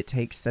too that it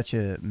takes such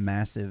a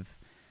massive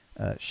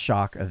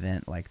shock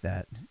event like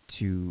that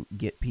to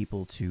get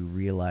people to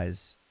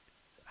realize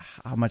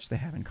how much they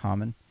have in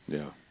common.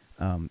 Yeah.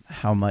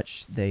 How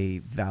much they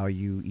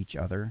value each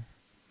other.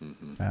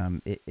 Mm-hmm.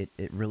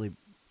 It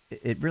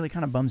really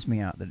kind of bums me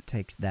out that it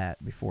takes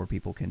that before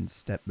people can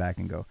step back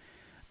and go,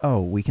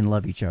 oh, we can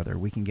love each other.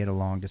 We can get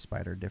along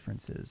despite our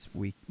differences.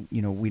 We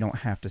don't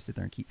have to sit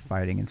there and keep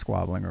fighting and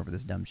squabbling over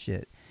this dumb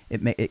shit.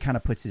 It kind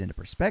of puts it into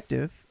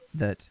perspective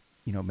that,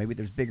 you know, maybe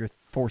there's bigger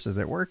forces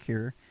at work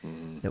here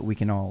that we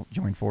can all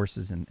join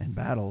forces and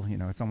battle. You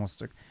know, it's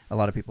almost a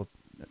lot of people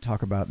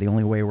talk about the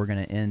only way we're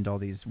going to end all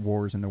these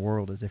wars in the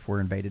world is if we're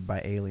invaded by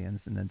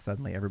aliens, and then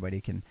suddenly everybody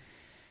can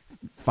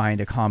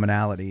find a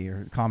commonality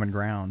or common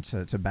ground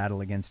to battle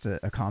against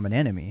a common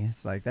enemy.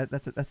 It's like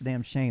that's a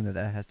damn shame that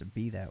has to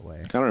be that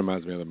way. Kind of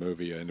reminds me of the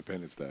movie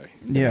Independence Day.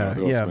 Yeah,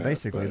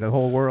 basically the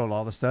whole world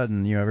all of a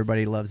sudden, you know,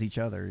 everybody loves each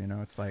other. You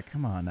know, it's like,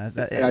 come on, I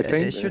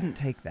think it shouldn't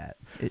take that.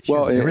 It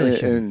really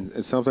shouldn't.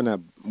 And something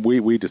that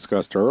we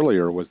discussed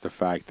earlier was the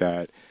fact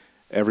that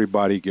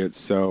everybody gets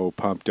so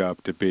pumped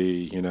up to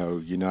be, you know,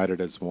 united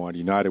as one,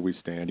 united we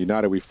stand,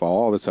 united we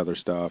fall, all this other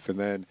stuff. And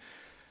then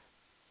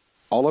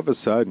all of a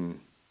sudden,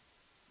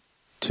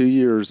 a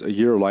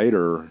year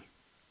later,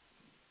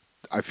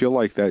 I feel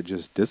like that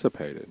just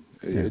dissipated.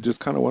 It just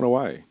kind of went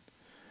away.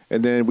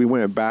 And then we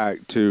went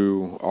back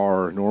to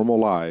our normal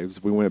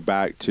lives. We went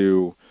back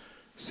to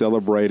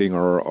celebrating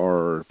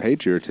our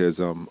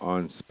patriotism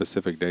on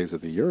specific days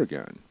of the year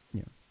again.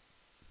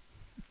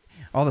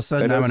 All of a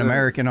sudden, I'm an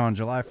American on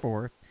July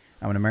 4th.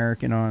 I'm an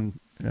American on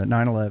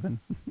 9/11.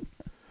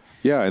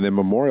 Yeah, and then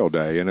Memorial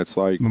Day. And it's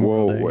like,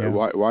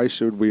 why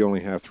should we only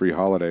have 3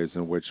 holidays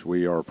in which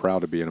we are proud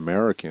to be an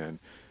American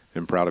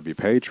and proud to be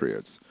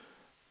patriots?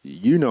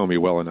 You know me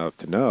well enough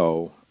to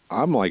know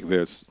I'm like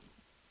this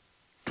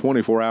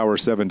 24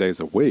 hours, 7 days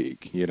a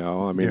week. You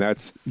know, I mean,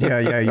 that's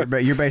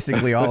You're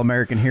basically all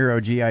American hero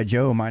G.I.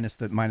 Joe minus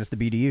the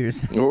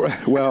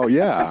BDUs. Well,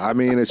 yeah. I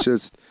mean, it's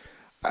just.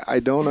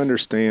 I don't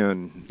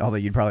understand. Although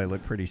you'd probably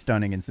look pretty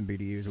stunning in some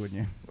BDUs,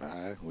 wouldn't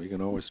you? We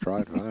can always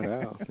try to find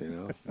out. You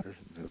know,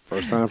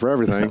 first time for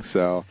everything.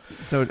 So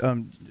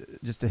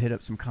just to hit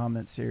up some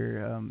comments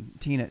here,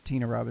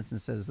 Tina Robinson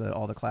says that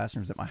all the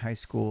classrooms at my high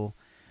school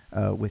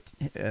with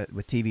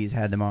TVs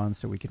had them on,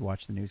 so we could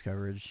watch the news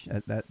coverage.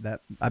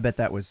 I bet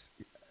that was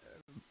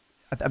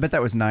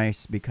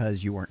nice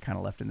because you weren't kind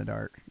of left in the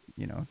dark.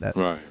 You know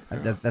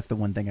that's the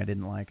one thing I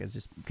didn't like, is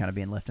just kind of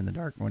being left in the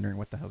dark, wondering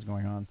what the hell's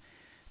going on.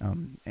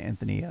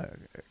 Anthony,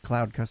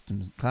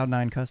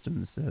 Cloud9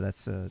 Customs,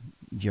 that's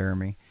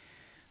Jeremy.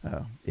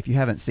 If you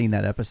haven't seen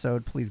that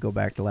episode, please go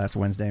back to last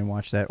Wednesday and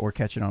watch that, or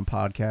catch it on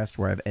podcast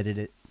where I've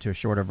edited it to a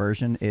shorter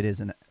version. It is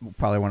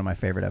probably one of my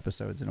favorite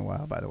episodes in a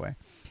while, by the way.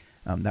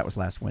 That was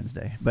last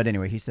Wednesday. But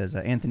anyway, he says,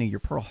 Anthony, your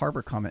Pearl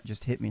Harbor comment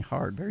just hit me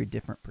hard. Very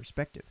different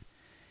perspective.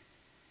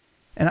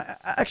 And I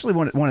actually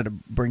wanted to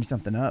bring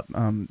something up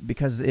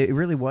because it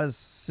really was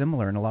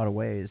similar in a lot of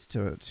ways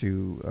to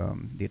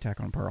the attack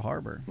on Pearl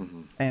Harbor,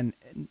 and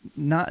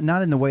not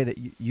in the way that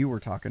you were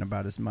talking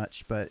about as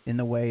much, but in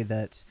the way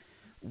that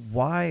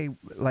why,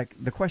 like,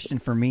 the question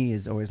for me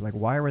is always like,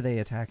 why were they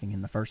attacking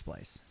in the first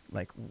place?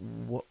 Like,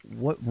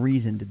 what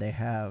reason did they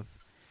have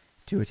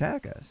to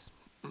attack us?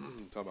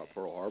 Talking about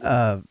Pearl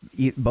Harbor?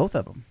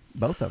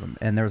 Both of them.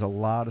 And there's a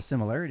lot of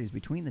similarities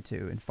between the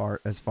two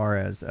as far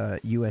as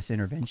U.S.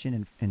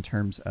 intervention in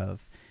terms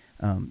of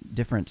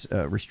different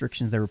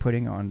restrictions they were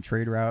putting on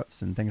trade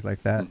routes and things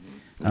like that.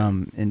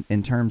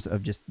 In terms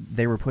of just,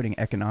 they were putting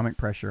economic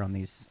pressure on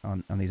these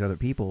other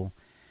people,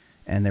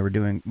 and they were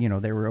doing,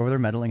 they were over there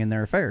meddling in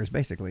their affairs,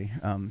 basically.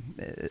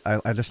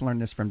 I just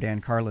learned this from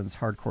Dan Carlin's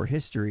Hardcore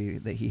History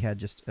that he had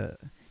just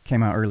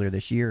came out earlier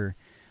this year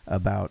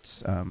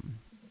about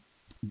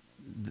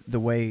the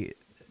way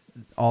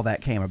all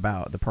that came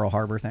about, the Pearl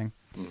Harbor thing.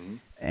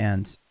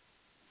 And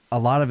a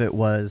lot of it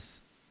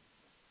was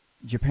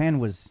Japan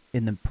was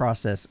in the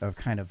process of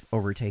kind of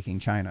overtaking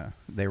China.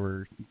 They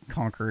were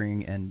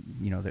conquering, and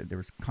there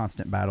was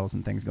constant battles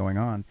and things going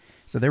on.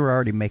 So they were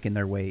already making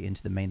their way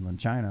into the mainland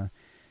China,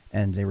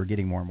 and they were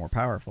getting more and more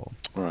powerful.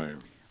 Right.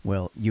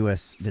 Well,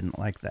 U.S. didn't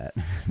like that.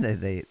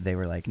 They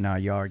were like, "Nah,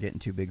 y'all are getting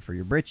too big for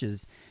your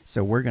britches.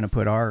 So we're going to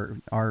put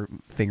our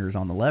fingers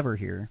on the lever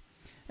here,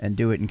 and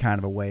do it in kind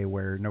of a way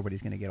where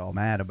nobody's going to get all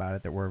mad about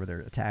it that wherever they're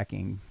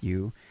attacking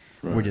you,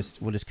 right.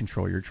 we'll just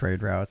control your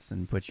trade routes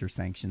and put your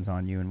sanctions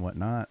on you and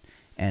whatnot."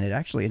 And it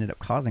actually ended up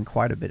causing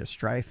quite a bit of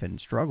strife and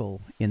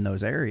struggle in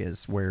those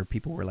areas where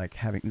people were like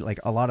having like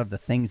a lot of the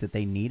things that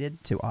they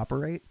needed to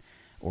operate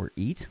or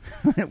eat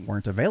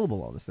weren't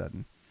available all of a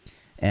sudden.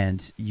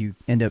 And you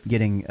end up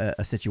getting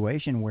a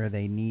situation where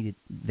they needed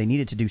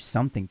to do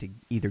something to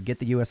either get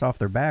the U.S. off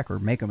their back or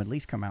make them at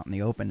least come out in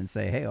the open and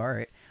say, hey, all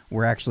right,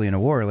 we're actually in a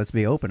war. Let's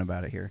be open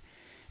about it here.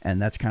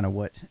 And that's kind of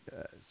what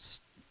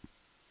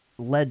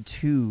led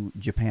to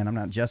Japan. I'm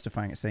not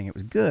justifying it, saying it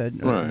was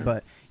good, right.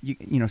 But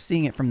you know,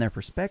 seeing it from their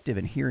perspective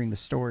and hearing the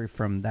story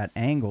from that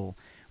angle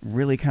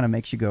really kind of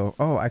makes you go,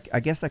 oh, I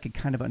guess I could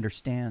kind of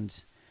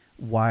understand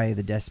why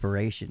the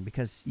desperation,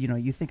 because, you know,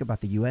 you think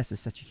about the U.S. as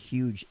such a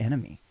huge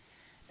enemy,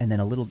 and then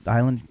a little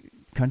island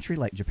country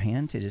like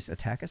Japan to just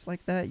attack us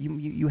like that,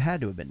 you had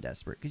to have been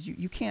desperate, because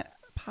you can't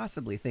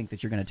possibly think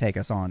that you're going to take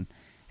us on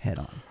head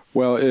on.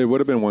 Well, it would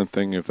have been one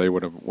thing if they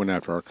would have went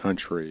after our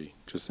country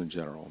just in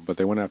general, but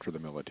they went after the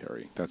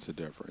military. That's the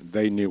difference.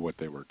 They knew what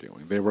they were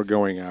doing. They were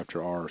going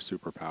after our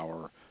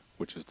superpower,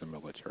 which is the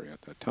military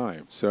at that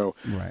time. So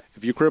Right.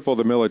 if you cripple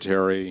the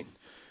military,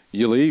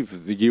 you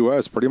leave the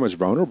U.S. pretty much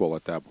vulnerable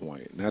at that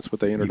point, and that's what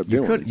they ended up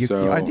doing.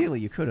 Ideally,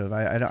 you could have.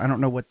 I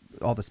don't know what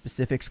all the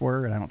specifics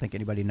were, and I don't think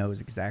anybody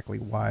knows exactly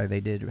why they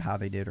did, how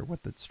they did, or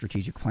what the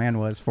strategic plan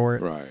was for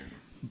it. Right.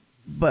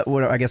 But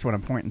what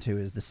I'm pointing to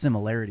is the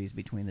similarities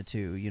between the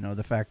two. You know,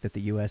 the fact that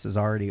the U.S. is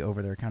already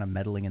over there kind of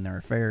meddling in their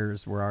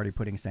affairs. We're already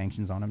putting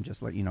sanctions on them,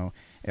 just like, you know,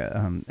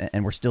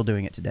 and we're still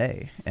doing it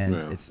today. And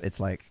Yeah. it's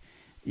like,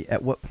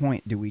 at what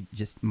point do we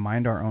just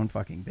mind our own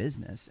fucking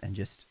business and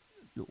just,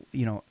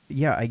 you know,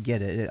 yeah, I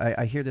get it.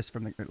 I hear this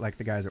from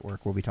the guys at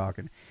work. We'll be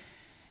talking,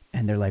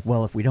 and they're like,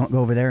 well, if we don't go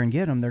over there and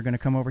get them, they're going to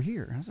come over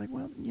here. And I was like,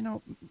 well, you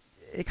know,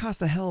 it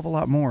costs a hell of a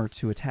lot more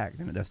to attack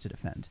than it does to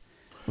defend.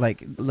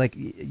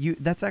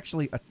 That's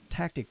actually a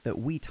tactic that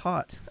we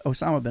taught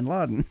Osama bin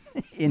Laden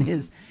in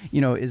his, you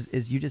know,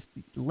 is you just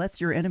let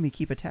your enemy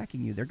keep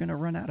attacking you. They're going to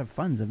run out of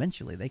funds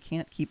eventually. They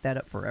can't keep that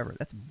up forever.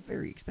 That's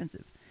very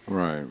expensive.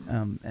 Right.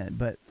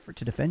 But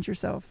to defend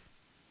yourself,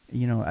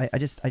 you know,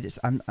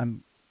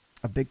 I'm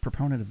a big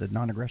proponent of the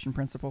non-aggression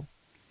principle.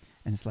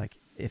 And it's like,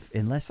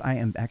 unless I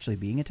am actually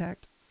being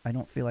attacked, I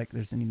don't feel like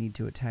there's any need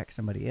to attack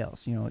somebody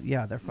else. You know,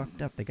 yeah, they're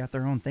fucked up. They got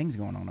their own things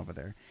going on over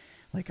there.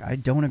 Like, I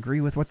don't agree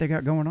with what they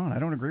got going on. I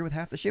don't agree with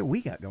half the shit we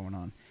got going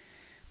on.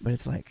 But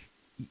it's like,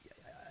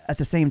 at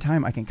the same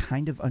time, I can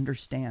kind of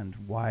understand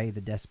why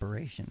the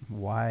desperation,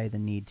 why the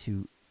need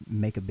to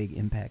make a big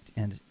impact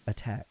and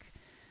attack.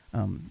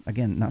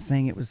 Again, not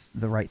saying it was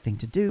the right thing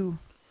to do.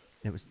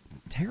 It was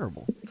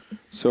terrible.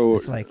 So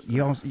it's like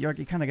you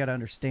kind of got to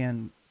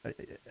understand.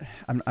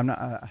 I'm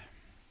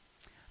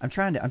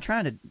trying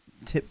to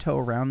tiptoe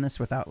around this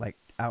without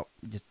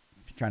just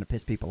trying to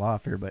piss people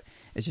off here, but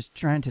it's just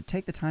trying to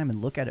take the time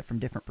and look at it from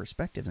different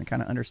perspectives and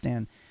kind of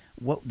understand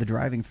what the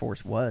driving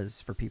force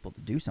was for people to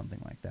do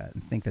something like that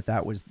and think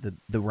that was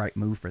the right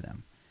move for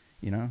them,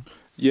 you know?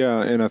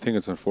 Yeah, and I think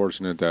it's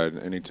unfortunate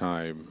that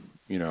anytime,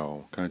 you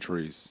know,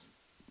 countries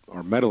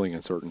are meddling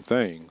in certain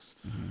things,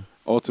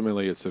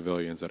 ultimately it's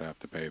civilians that have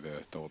to pay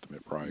the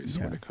ultimate price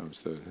when it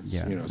comes to,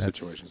 you know,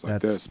 situations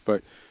like this.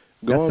 But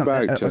going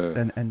back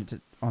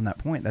to... on that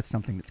point, that's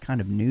something that's kind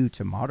of new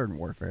to modern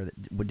warfare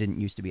that didn't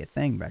used to be a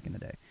thing back in the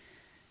day.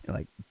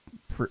 Like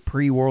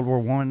pre-World War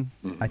I,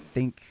 I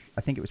think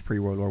it was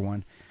pre-World War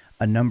I,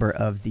 a number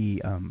of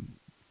the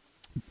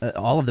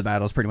all of the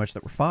battles pretty much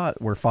that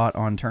were fought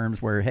on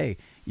terms where, hey,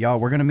 y'all,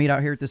 we're going to meet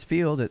out here at this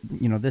field at,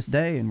 you know, this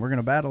day, and we're going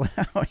to battle it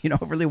out. You know,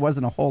 it really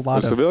wasn't a whole lot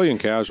of civilian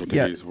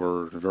casualties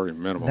were very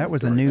minimal. That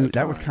was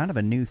was kind of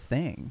a new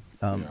thing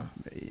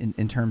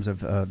in terms of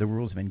the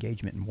rules of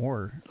engagement in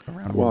war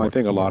around. Well, I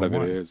think a lot of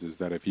it is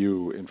that if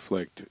you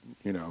inflict,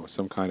 you know,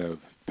 some kind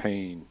of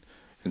pain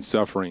and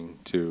suffering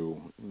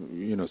to,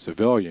 you know,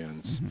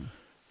 civilians,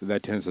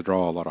 that tends to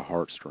draw a lot of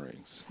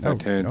heartstrings. That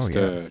tends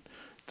to,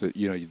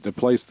 you know, to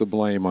place the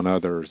blame on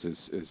others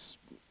is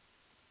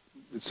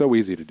it's so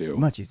easy to do.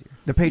 Much easier.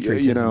 The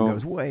patriotism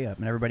goes way up,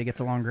 and everybody gets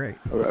along great.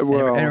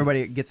 Well, and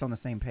everybody gets on the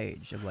same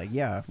page of like,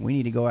 yeah, we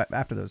need to go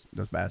after those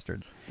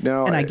bastards.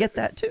 Now, and I get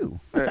that too.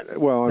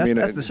 Well, I mean,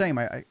 that's the shame.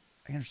 I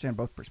understand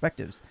both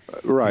perspectives.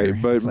 Right, here.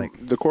 but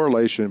the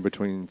correlation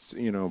between,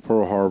 you know,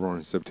 Pearl Harbor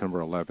and September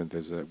 11th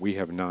is that we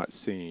have not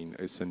seen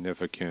a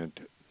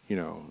significant, you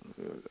know,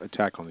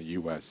 attack on the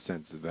U.S.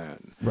 since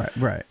then.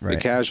 Right. The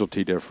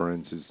casualty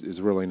difference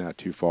is really not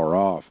too far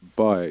off.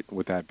 But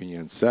with that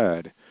being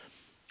said,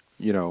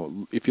 you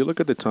know, if you look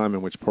at the time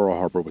in which Pearl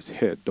Harbor was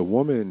hit, the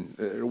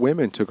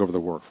women took over the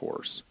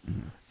workforce,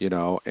 you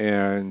know,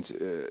 and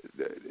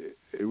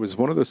it was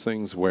one of those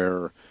things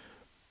where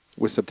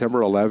with September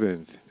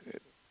 11th,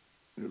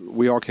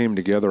 we all came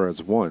together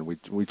as one.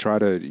 We try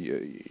to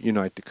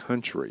unite the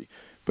country.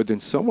 But then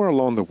somewhere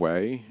along the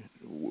way,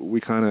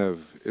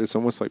 it's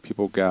almost like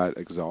people got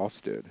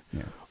exhausted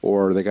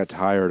or they got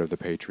tired of the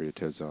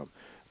patriotism.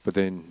 But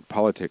then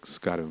politics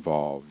got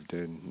involved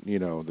and, you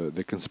know,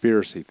 the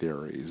conspiracy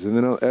theories. And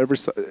then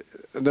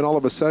all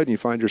of a sudden you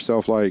find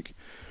yourself like,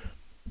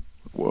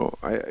 Well,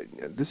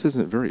 this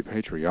isn't very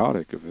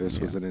patriotic if this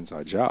was an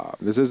inside job.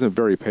 This isn't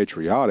very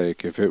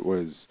patriotic if it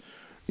was,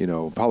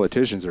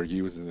 politicians are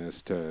using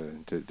this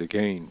to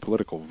gain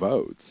political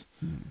votes.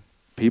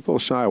 People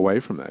shy away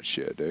from that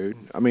shit, dude.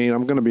 I mean,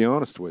 I'm going to be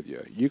honest with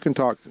you. You can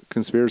talk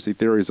conspiracy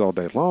theories all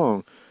day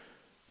long,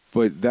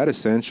 but that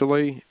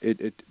essentially,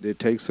 it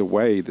takes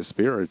away the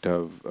spirit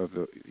of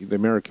the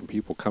American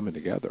people coming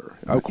together.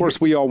 Of course,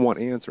 we all want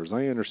answers.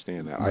 I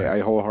understand that. I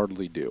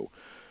wholeheartedly do.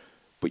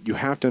 But you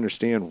have to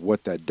understand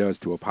what that does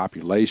to a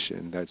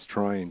population that's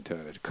trying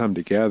to come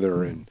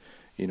together and,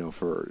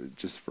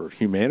 for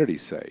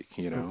humanity's sake,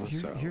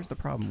 Here's the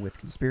problem with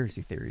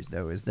conspiracy theories,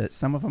 though, is that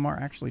some of them are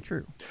actually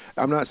true.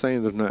 I'm not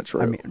saying they're not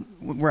true. I mean,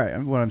 right.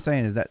 What I'm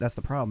saying is that's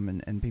the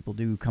problem, and people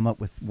do come up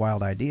with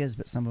wild ideas,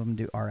 but some of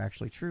them are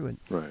actually true. And,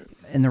 right.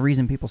 And the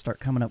reason people start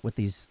coming up with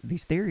these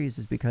theories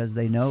is because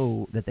they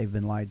know that they've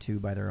been lied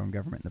to by their own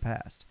government in the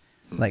past,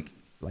 like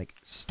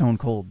stone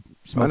cold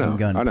smoking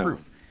gun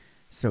proof.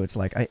 So it's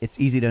like it's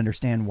easy to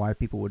understand why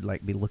people would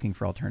be looking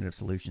for alternative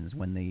solutions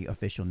when the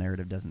official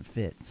narrative doesn't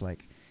fit. It's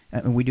like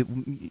we do.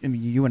 I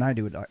mean, you and I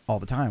do it all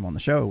the time on the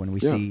show when we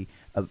see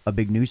a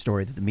big news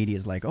story that the media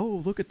is like,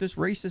 "Oh, look at this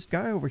racist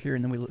guy over here,"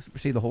 and then we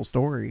see the whole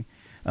story.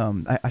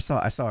 I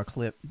saw a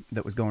clip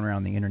that was going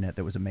around the internet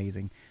that was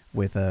amazing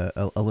with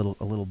a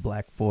little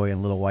black boy and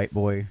a little white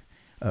boy.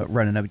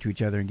 Running up to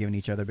each other and giving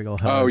each other a big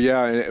old hug. Oh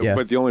yeah,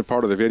 but the only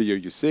part of the video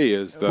you see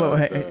is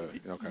okay.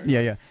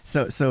 Yeah.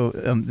 So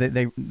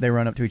they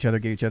run up to each other,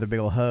 give each other a big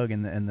old hug,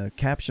 and the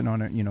caption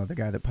on it, the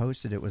guy that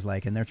posted it was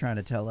like, and they're trying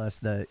to tell us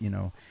that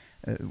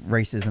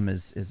racism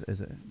is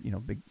a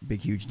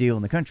big huge deal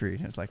in the country.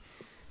 And it's like,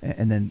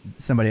 and then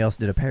somebody else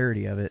did a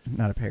parody of it,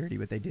 not a parody,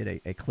 but they did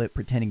a clip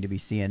pretending to be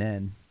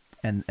CNN.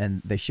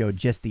 And they showed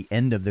just the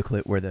end of the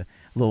clip where the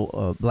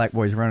little black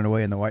boy's running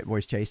away and the white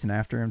boy's chasing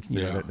after him.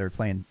 They're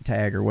playing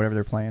tag or whatever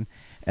they're playing,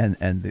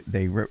 and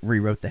they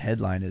rewrote the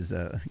headline as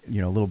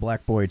little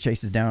black boy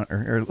chases down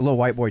or a little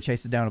white boy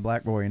chases down a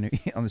black boy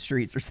on the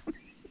streets or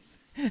something.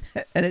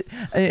 And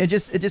it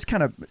just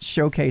kind of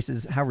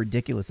showcases how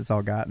ridiculous it's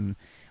all gotten.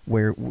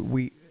 Where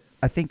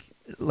I think,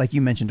 like you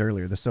mentioned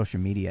earlier, the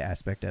social media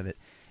aspect of it.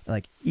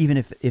 Like even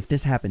if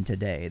this happened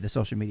today, the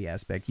social media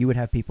aspect, you would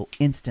have people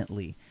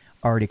instantly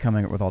already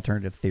coming up with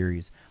alternative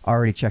theories,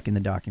 already checking the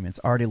documents,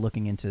 already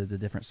looking into the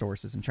different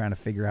sources and trying to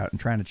figure out and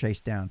trying to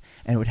chase down.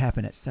 And it would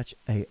happen at such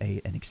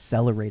an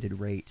accelerated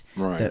rate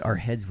that our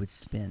heads would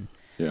spin.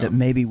 Yeah. That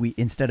maybe we,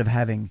 instead of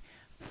having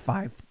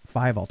five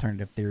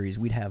alternative theories,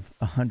 we'd have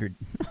 100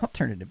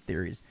 alternative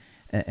theories.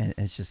 And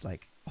it's just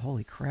like,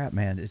 holy crap,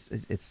 man!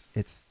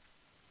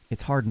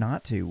 It's hard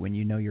not to when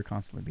you know you're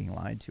constantly being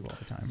lied to all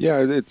the time. Yeah,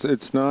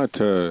 it's not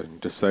to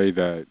say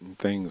that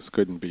things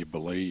couldn't be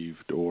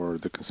believed or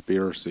the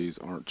conspiracies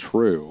aren't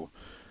true.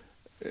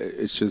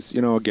 It's just,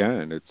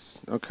 again,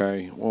 it's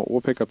okay. Well,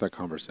 we'll pick up that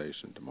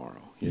conversation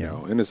tomorrow. You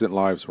know, innocent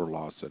lives were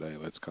lost today.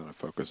 Let's kind of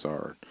focus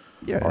our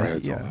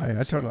heads on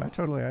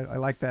that. I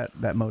like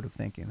that mode of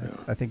thinking.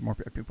 I think more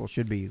people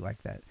should be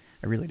like that.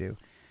 I really do.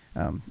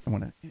 I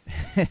want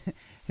to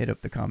hit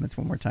up the comments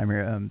one more time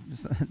here.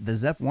 The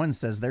Zep1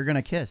 says they're going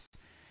to kiss.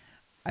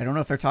 I don't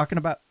know if they're talking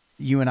about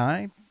you and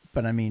I,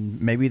 but I mean,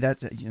 maybe that,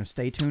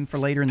 stay tuned for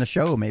later in the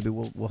show. Maybe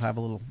we'll have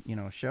a little,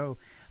 show.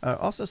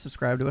 Also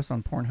subscribe to us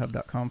on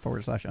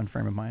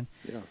pornhub.com/unframeofmind.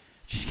 Yeah.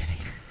 Just kidding.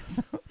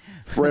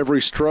 For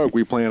every stroke,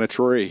 we plant a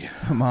tree.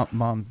 So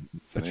mom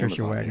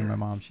Patricia Wagner, my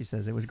mom, she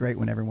says it was great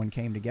when everyone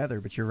came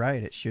together, but you're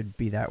right. It should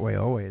be that way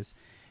always.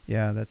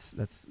 Yeah,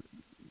 that's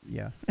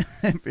yeah.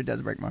 It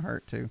does break my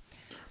heart too.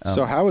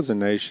 So how as a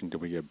nation do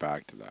we get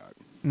back to that?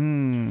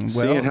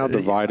 Seeing how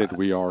divided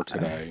we are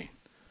today,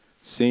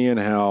 seeing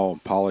how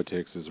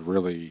politics is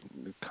really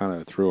kind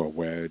of threw a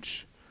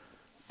wedge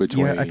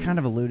between... Yeah, I kind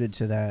of alluded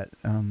to that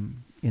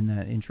in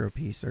that intro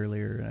piece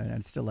earlier, and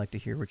I'd still like to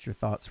hear what your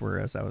thoughts were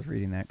as I was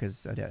reading that,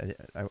 because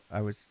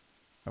I was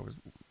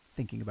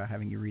thinking about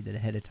having you read that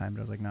ahead of time, but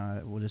I was like, nah,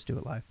 we'll just do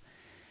it live.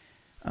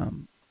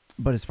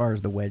 But as far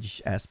as the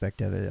wedge aspect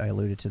of it, I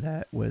alluded to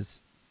that,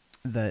 was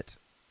that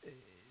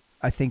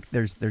I think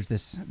there's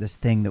this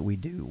thing that we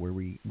do where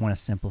we want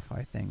to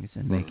simplify things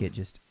and make it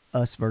just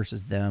us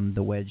versus them,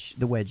 the wedge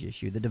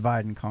issue, the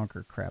divide and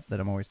conquer crap that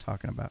I'm always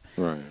talking about.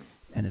 Right.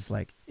 And it's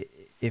like,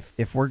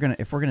 if we're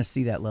gonna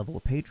see that level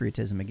of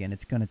patriotism again,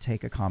 it's gonna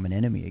take a common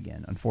enemy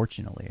again.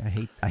 Unfortunately,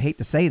 I hate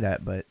to say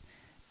that, but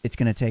it's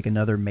gonna take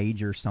another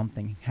major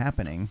something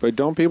happening. But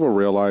don't people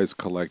realize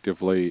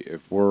collectively,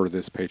 if we're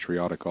this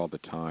patriotic all the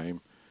time,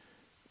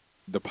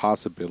 the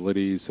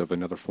possibilities of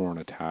another foreign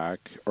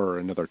attack or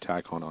another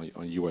attack on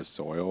U.S.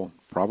 soil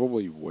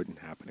probably wouldn't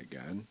happen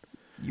again.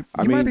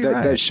 I mean,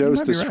 that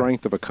shows the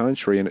strength of a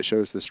country, and it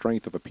shows the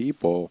strength of a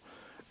people.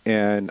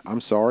 And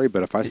I'm sorry,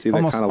 but if I see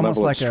that kind of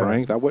level of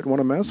strength, I wouldn't want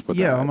to mess with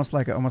that. Yeah, almost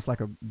like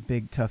a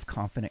big, tough,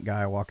 confident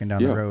guy walking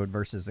down the road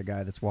versus a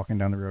guy that's walking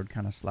down the road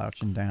kind of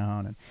slouching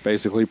down. And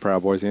basically,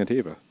 Proud Boys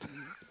Antifa.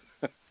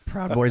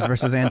 Proud Boys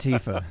versus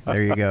Antifa.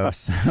 There you go.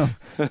 So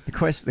the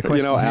question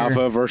here,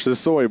 Alpha versus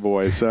Soy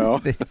Boy.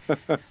 So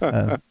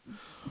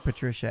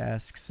Patricia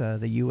asks,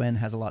 the UN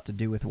has a lot to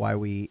do with why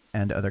we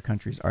and other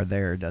countries are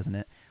there, doesn't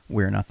it?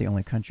 We're not the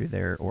only country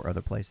there or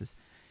other places.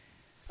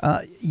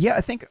 Yeah,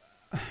 I think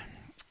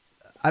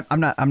I'm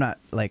not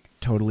like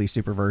totally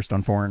super versed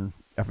on foreign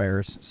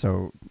affairs,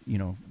 so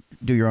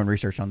do your own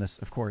research on this,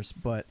 of course.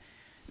 But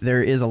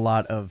there is a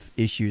lot of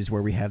issues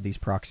where we have these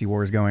proxy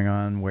wars going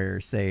on, where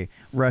say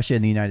Russia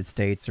and the United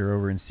States are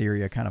over in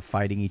Syria, kind of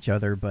fighting each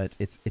other, but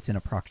it's in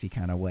a proxy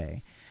kind of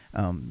way.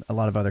 A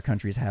lot of other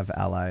countries have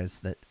allies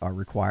that are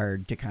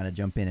required to kind of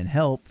jump in and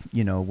help,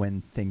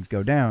 when things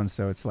go down.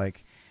 So it's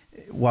like,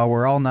 while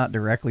we're all not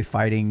directly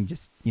fighting,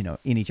 just in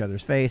each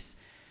other's face.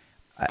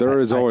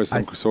 There is always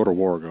some sort of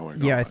war going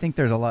on. Yeah, I think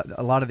there's a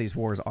lot of these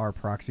wars are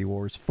proxy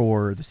wars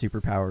for the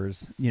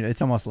superpowers.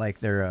 It's almost like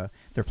they're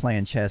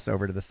playing chess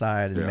over to the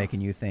side and making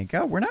you think,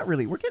 oh, we're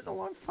getting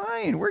along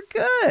fine, we're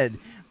good.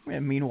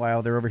 And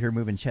meanwhile, they're over here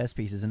moving chess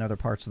pieces in other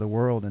parts of the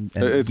world, and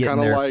it's kind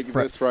of like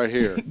this right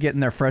here, getting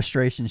their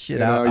frustration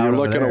shit out. You're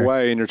looking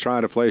away and you're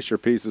trying to place your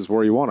pieces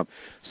where you want them.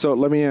 So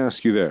let me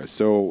ask you this: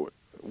 so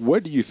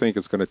what do you think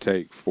it's going to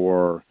take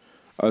for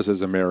us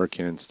as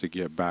Americans to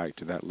get back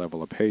to that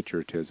level of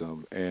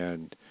patriotism?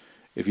 And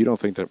if you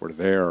don't think that we're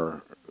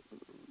there,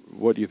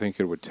 what do you think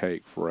it would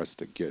take for us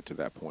to get to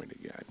that point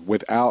again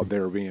without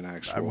there being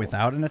actual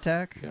without an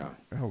attack? Yeah.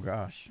 Oh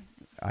gosh,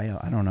 I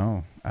don't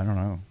know.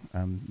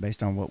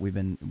 Based on what we've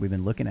been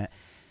looking at,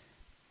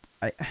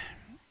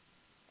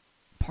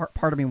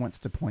 part of me wants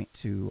to point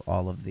to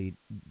all of the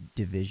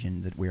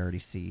division that we already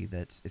see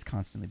that is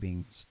constantly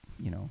being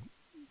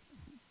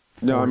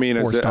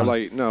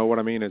what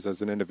I mean is,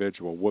 as an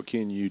individual, what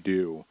can you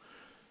do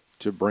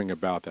to bring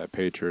about that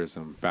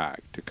patriotism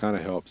back, to kind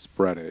of help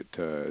spread it,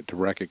 to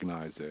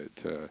recognize it,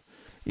 to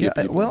get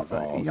people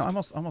involved?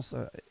 Almost.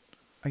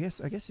 I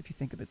guess if you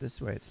think of it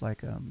this way, it's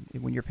like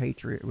when you're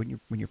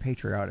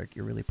patriotic,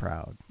 you're really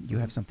proud. You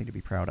have something to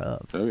be proud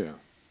of. Oh yeah.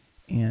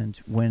 And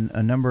when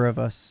a number of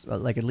us,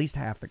 like at least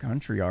half the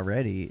country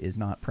already, is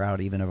not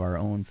proud even of our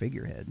own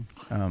figurehead.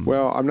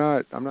 Well, I'm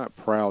not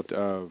proud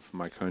of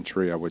my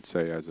country, I would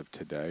say, as of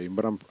today,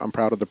 but I'm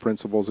proud of the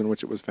principles in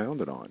which it was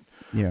founded on.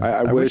 Yeah,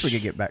 I wish we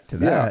could get back to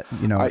that.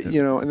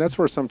 Yeah, and that's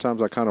where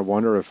sometimes I kind of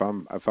wonder if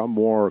I'm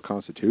more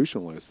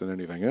constitutionalist than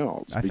anything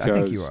else. I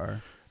think you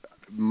are.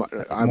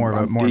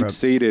 I'm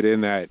deep-seated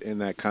in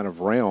that kind of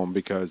realm,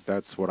 because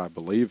that's what I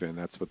believe in.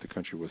 That's what the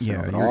country was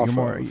founded off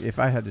of. If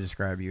I had to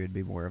describe you, it'd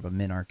be more of a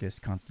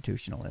minarchist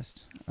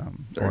constitutionalist,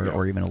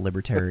 or even a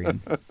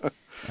libertarian.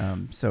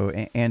 So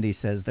Andy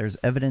says, there's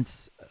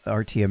evidence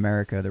RT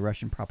America, the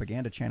Russian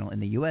propaganda channel in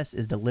the U.S.,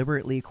 is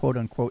deliberately,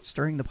 quote-unquote,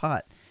 stirring the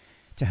pot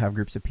to have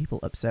groups of people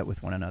upset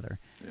with one another.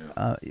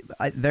 Yeah.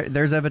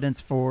 There's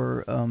evidence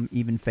for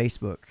even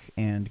Facebook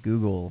and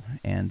Google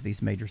and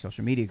these major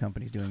social media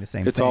companies doing the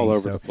same thing. It's all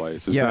over the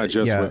place. It's not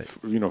just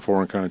with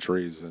foreign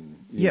countries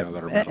and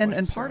that are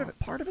and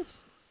part of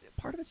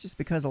it's just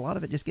because a lot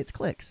of it just gets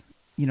clicks.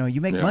 You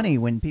make money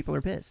when people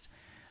are pissed.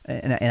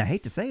 And I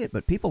hate to say it,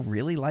 but people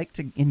really like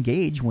to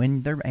engage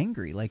when they're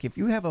angry. Like, if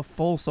you have a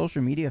full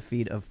social media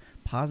feed of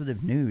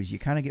positive news, you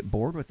kind of get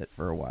bored with it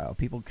for a while.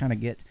 People kind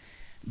of get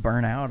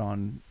burn out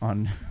on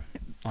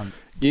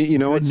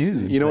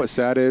news. What's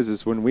sad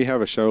is when we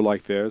have a show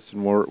like this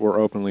and we're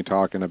openly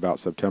talking about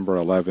September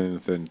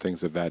 11th and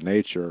things of that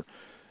nature,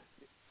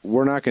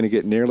 we're not going to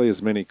get nearly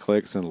as many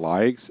clicks and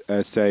likes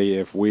as, say,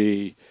 if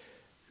we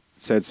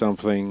said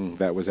something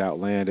that was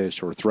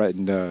outlandish or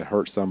threatened to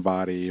hurt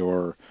somebody,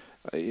 or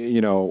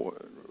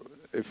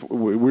if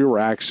we were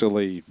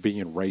actually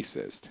being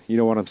racist, you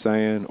know what I'm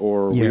saying?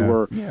 Or we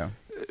were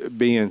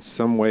being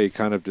some way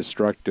kind of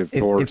destructive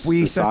towards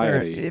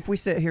society. If we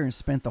sit here and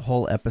spent the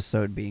whole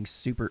episode being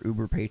super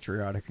uber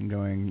patriotic and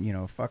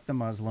going, fuck the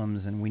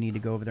Muslims and we need to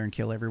go over there and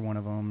kill every one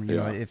of them, you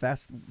know, if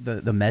that's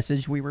the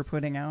message we were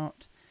putting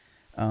out,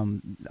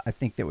 I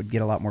think that would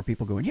get a lot more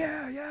people going,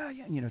 yeah.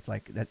 It's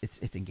like that.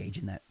 It's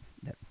engaging that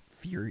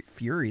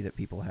fury that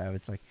people have.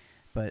 It's like,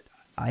 but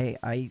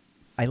I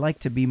like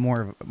to be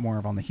more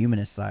of on the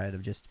humanist side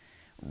of just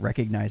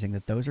recognizing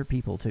that those are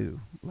people too.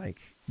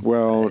 Like,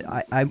 well,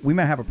 we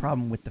might have a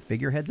problem with the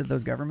figureheads of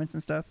those governments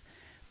and stuff,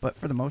 but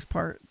for the most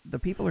part, the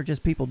people are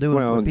just people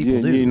doing what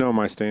people do. You know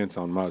my stance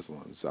on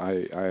Muslims.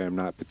 I am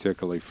not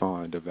particularly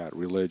fond of that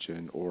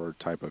religion or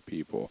type of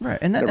people. Right,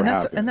 and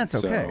that's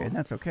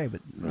okay.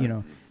 But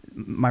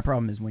my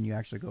problem is when you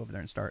actually go over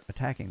there and start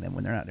attacking them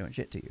when they're not doing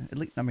shit to you. At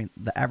least, I mean,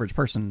 the average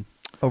person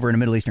over in a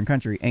Middle Eastern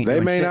country ain't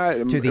doing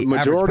shit to the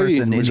average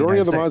person in the United Majority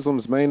of the States.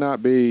 Muslims may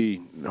not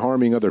be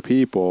harming other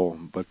people,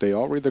 but they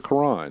all read the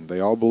Quran.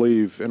 They all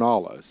believe in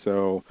Allah.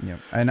 So yeah,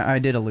 and I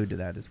did allude to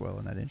that as well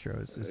in that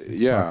intro.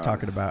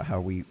 Talking about how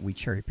we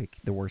cherry pick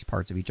the worst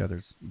parts of each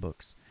other's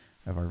books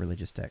of our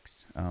religious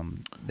text.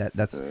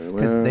 That's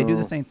because they do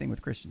the same thing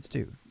with Christians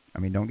too. I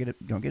mean, don't get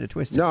it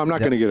twisted. No, I'm not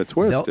going to get it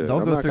twisted.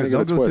 They'll go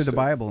through the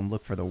Bible and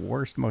look for the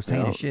worst, most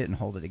heinous shit and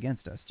hold it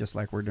against us, just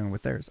like we're doing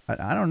with theirs.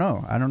 I don't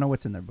know. I don't know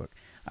what's in their book.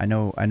 I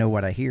know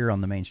what I hear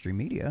on the mainstream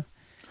media.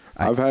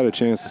 I've had a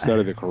chance to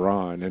study the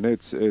Quran, and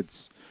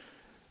it's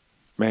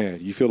man,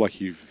 you feel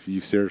like you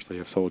seriously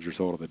have sold your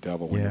soul to the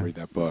devil when you read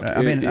that book.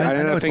 I mean,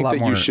 I think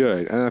that you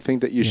should, and I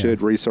think that you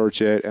should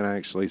research it and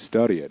actually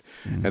study it.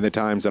 Mm-hmm. And the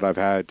times that I've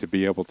had to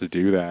be able to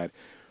do that,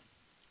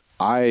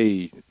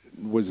 I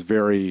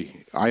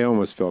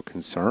almost felt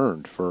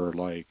concerned for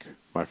like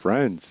my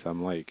friends.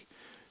 I'm like,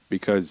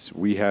 because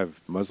we have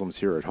Muslims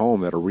here at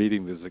home that are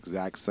reading this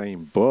exact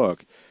same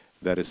book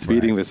that is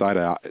feeding this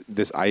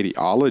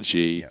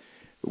ideology,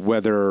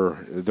 whether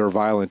they're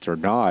violent or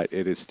not,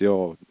 it is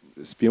still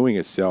spewing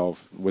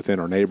itself within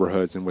our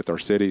neighborhoods and with our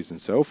cities and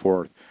so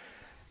forth.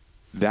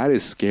 That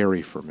is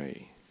scary for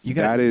me.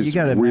 That is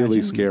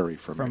really scary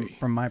for me.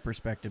 From my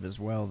perspective as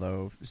well,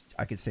 though,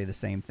 I could say the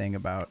same thing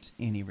about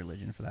any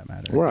religion for that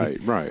matter.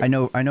 Right. I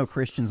know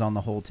Christians on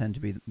the whole tend to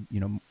be,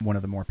 one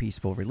of the more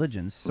peaceful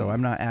religions, so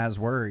I'm not as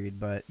worried.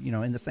 But,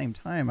 in the same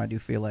time, I do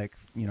feel like,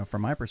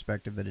 from my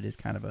perspective, that it is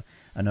kind of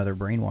another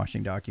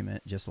brainwashing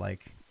document, just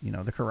like,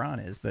 the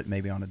Quran is, but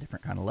maybe on a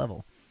different kind of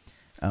level.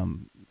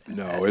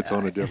 No, it's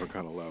on a different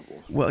kind of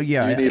level. Well,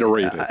 yeah, you need to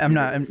read it.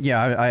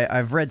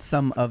 I've read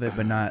some of it,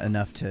 but not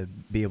enough to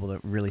be able to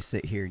really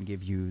sit here and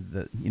give you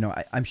the.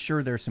 I'm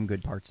sure there's some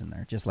good parts in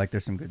there, just like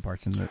there's some good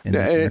parts in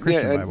the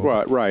Christian Bible.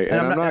 Right. And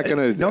I'm not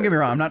gonna. Don't get me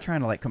wrong. I'm not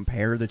trying to like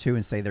compare the two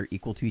and say they're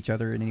equal to each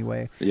other in any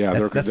way. Yeah,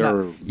 that's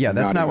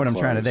not what I'm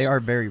trying to. close. They are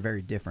very,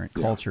 very different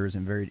cultures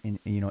and very,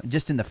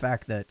 just in the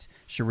fact that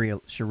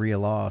Sharia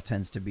law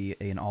tends to be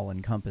an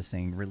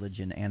all-encompassing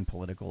religion and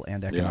political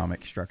and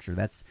economic structure.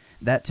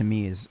 That to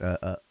me is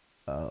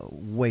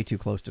way too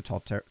close to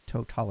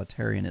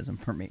totalitarianism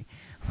for me.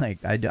 Like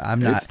I'm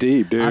not. It's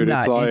deep, dude. I'm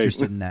not like...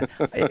 interested in that.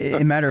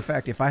 As a matter of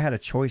fact, if I had a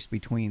choice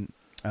between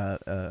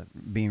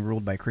being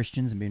ruled by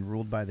Christians and being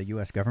ruled by the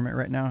U.S. government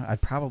right now,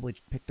 I'd probably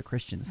pick the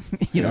Christians.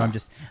 I'm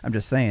just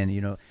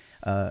saying.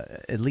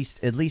 At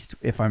least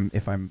if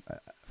I'm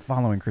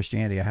following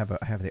Christianity, I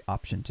have the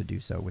option to do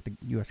so. With the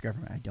U.S.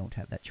 government, I don't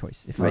have that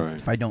choice. If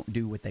I don't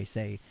do what they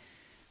say,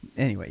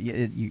 anyway,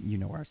 you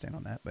know where I stand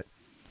on that. But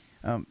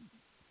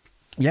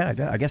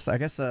I guess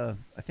I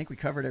think we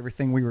covered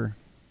everything we were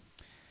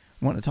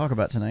wanting to talk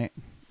about tonight.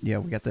 Yeah,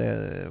 we got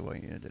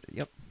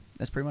yep,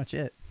 that's pretty much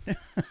it.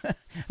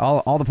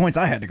 all the points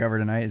I had to cover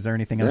tonight. Is there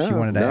anything else you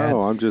wanted to add?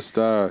 No, I'm just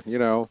sorry.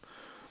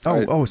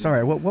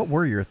 What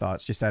were your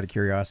thoughts? Just out of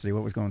curiosity,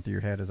 what was going through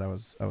your head as I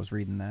was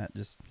reading that?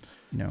 Just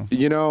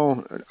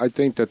I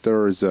think that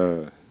there is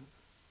a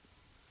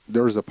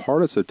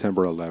part of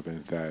September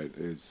 11th that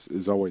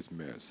is always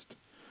missed.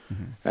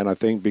 Mm-hmm. And I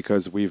think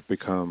because we've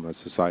become a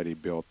society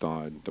built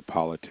on the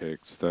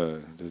politics,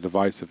 the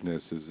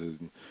divisiveness is,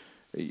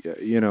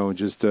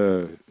 just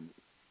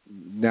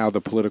now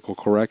the political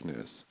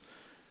correctness.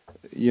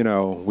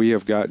 We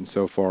have gotten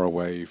so far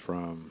away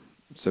from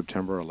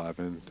September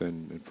 11th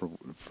and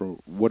for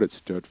what it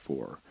stood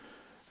for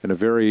in a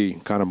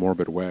very kind of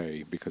morbid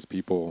way, because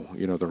people,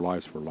 their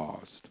lives were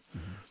lost.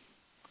 Mm-hmm.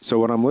 So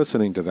when I'm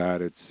listening to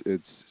that, it's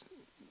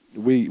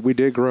we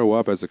did grow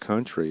up as a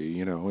country.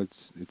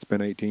 It's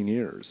been 18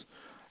 years,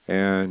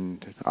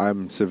 and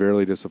I'm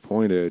severely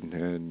disappointed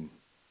in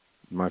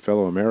my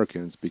fellow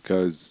Americans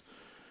because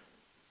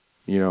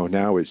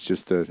now it's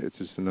just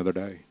another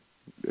day.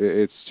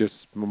 It's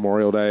just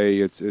Memorial Day.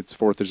 It's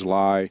 4th of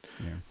July.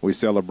 Yeah. We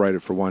celebrate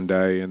it for one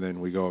day, and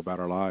then we go about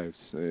our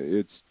lives.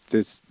 This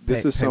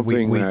is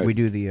something we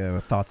do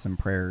the thoughts and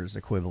prayers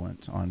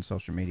equivalent on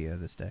social media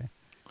this day.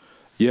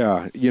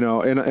 Yeah,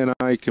 and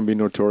I can be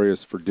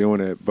notorious for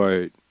doing it,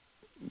 but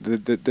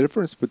the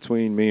difference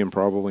between me and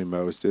probably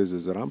most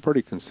is that I'm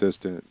pretty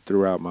consistent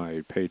throughout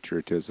my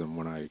patriotism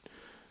when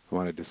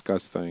I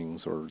discuss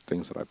things or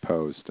things that I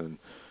post, and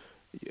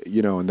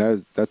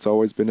and that's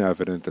always been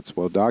evident. That's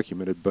well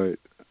documented, but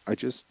I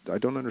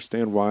don't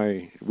understand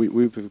why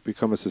we've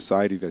become a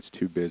society that's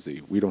too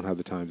busy. We don't have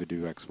the time to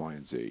do X, Y,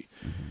 and Z.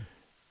 Mm-hmm.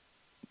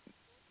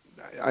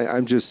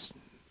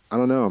 I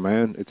don't know,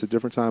 man. It's a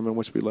different time in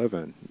which we live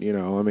in.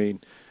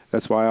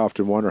 That's why I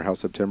often wonder how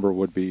September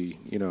would be,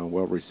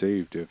 well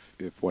received if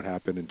what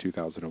happened in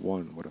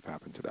 2001 would have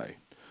happened today.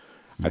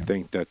 Yeah. I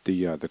think that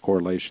the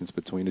correlations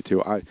between the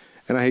two,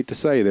 and I hate to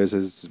say this,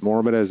 as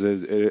morbid as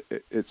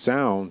it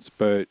sounds,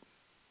 but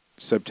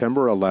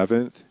September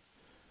 11th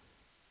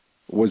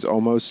was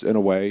almost, in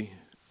a way,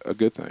 a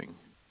good thing.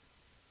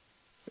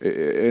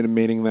 In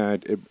meaning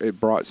that it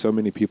brought so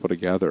many people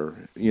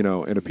together, in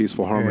a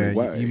peaceful, harmony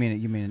way. You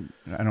mean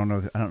I don't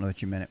know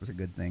that you meant it was a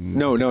good thing.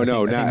 No, not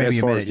as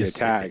far as the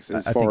attacks. I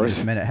think you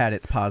just meant it had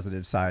its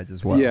positive sides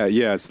as well. Yeah,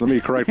 yes. Let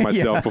me correct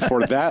myself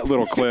before that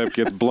little clip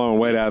gets blown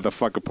way out of the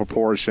fucking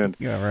proportion.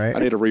 Yeah, right. I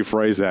need to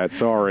rephrase that.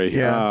 Sorry.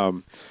 Yeah.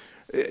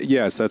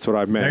 Yes, that's what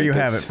I meant. There you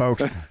have it,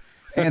 folks.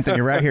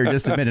 Anthony, right here,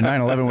 just admitted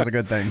 9/11 was a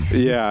good thing.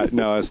 Yeah,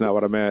 no, that's not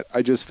what I meant.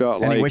 I just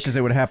felt and he wishes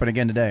it would happen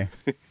again today.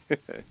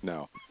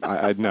 No,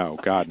 I no,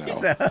 God no.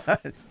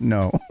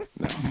 No.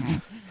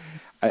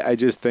 I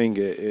just think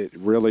it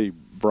really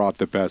brought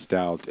the best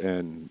out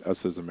in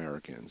us as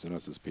Americans and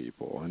us as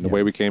people, and the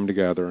way we came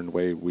together and the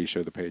way we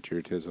showed the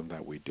patriotism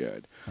that we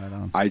did. Right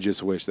on. I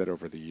just wish that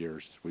over the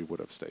years we would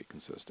have stayed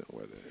consistent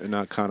with it and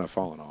not kind of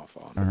fallen off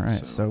on it. All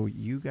right, so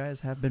you guys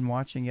have been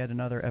watching yet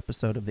another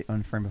episode of the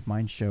Unframe of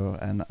Mind show,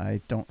 and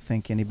I don't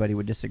think anybody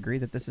would disagree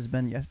that this has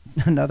been yet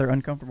another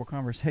uncomfortable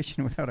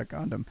conversation without a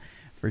condom.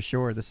 For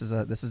sure, this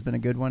has been a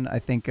good one. I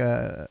think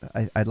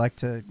I'd like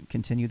to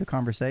continue the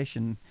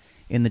conversation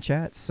in the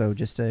chat. So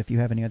just if you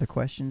have any other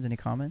questions, any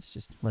comments,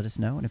 just let us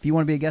know. And if you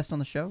want to be a guest on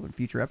the show in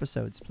future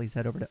episodes, please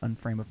head over to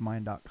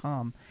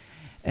unframeofmind.com.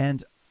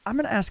 And I'm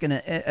going to ask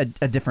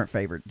a different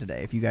favor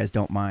today, if you guys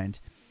don't mind.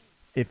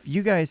 If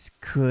you guys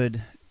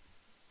could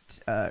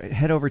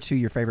head over to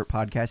your favorite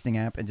podcasting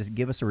app and just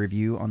give us a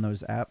review on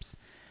those apps,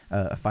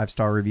 a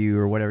 5-star review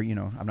or whatever.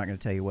 I'm not going to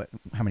tell you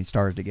how many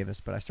stars to give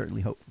us, but I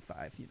certainly hope for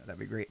 5. That'd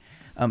be great.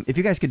 If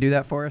you guys could do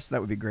that for us,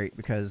 that would be great,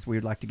 because we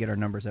would like to get our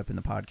numbers up in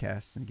the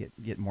podcasts and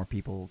get more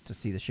people to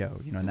see the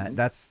show. And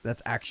that's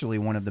actually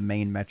one of the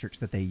main metrics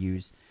that they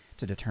use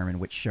to determine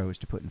which shows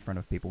to put in front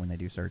of people when they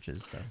do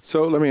searches.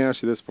 So let me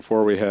ask you this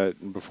before we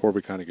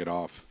kind of get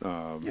off.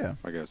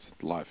 I guess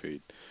live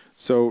feed.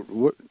 So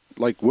what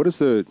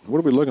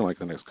are we looking like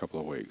the next couple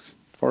of weeks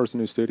as far as the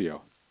new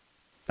studio?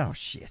 Oh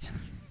shit.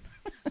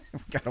 We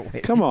gotta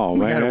wait. Come on,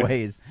 man.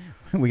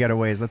 We gotta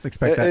ways. Let's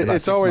expect that.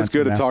 It's always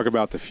good to talk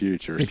about the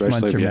future, 6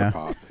 especially if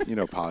months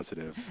you're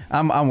positive.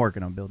 I'm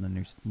working on building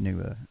a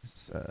new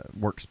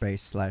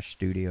workspace /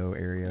 studio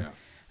area.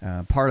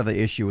 Yeah. Part of the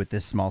issue with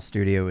this small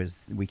studio is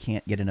we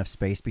can't get enough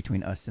space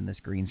between us and this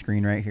green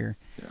screen right here.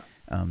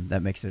 Yeah.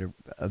 That makes it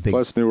a big...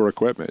 Plus newer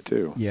equipment,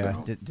 too. Yeah.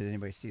 So. Did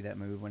anybody see that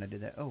move when I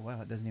did that? Oh,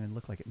 wow. It doesn't even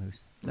look like it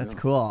moves. That's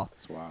cool.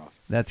 That's wild.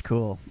 That's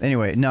cool.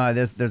 Anyway, no,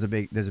 there's a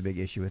big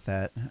issue with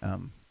that.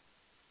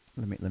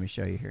 Let me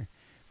show you here.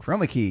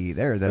 Chroma key.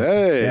 There.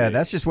 Hey. Yeah,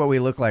 that's just what we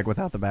look like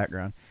without the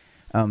background.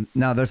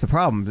 Now, there's the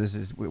problem. This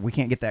is we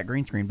can't get that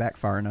green screen back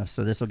far enough,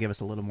 so this will give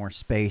us a little more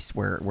space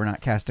where we're not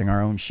casting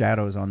our own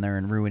shadows on there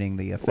and ruining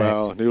the effect.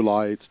 Well, new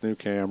lights, new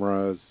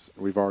cameras.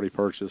 We've already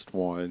purchased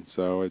one,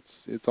 so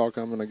it's all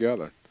coming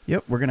together.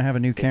 Yep, we're going to have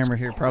a new camera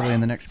here probably in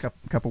the next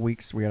couple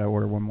weeks. We got to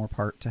order one more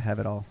part to have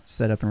it all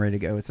set up and ready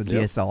to go. It's a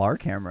DSLR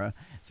camera,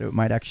 so it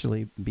might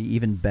actually be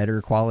even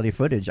better quality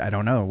footage. I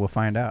don't know. We'll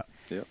find out.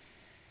 Yep.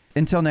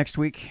 Until next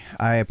week,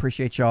 I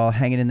appreciate y'all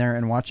hanging in there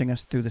and watching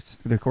us through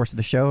the course of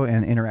the show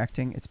and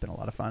interacting. It's been a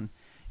lot of fun.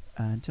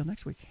 Until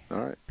next week. All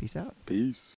right. Peace out. Peace.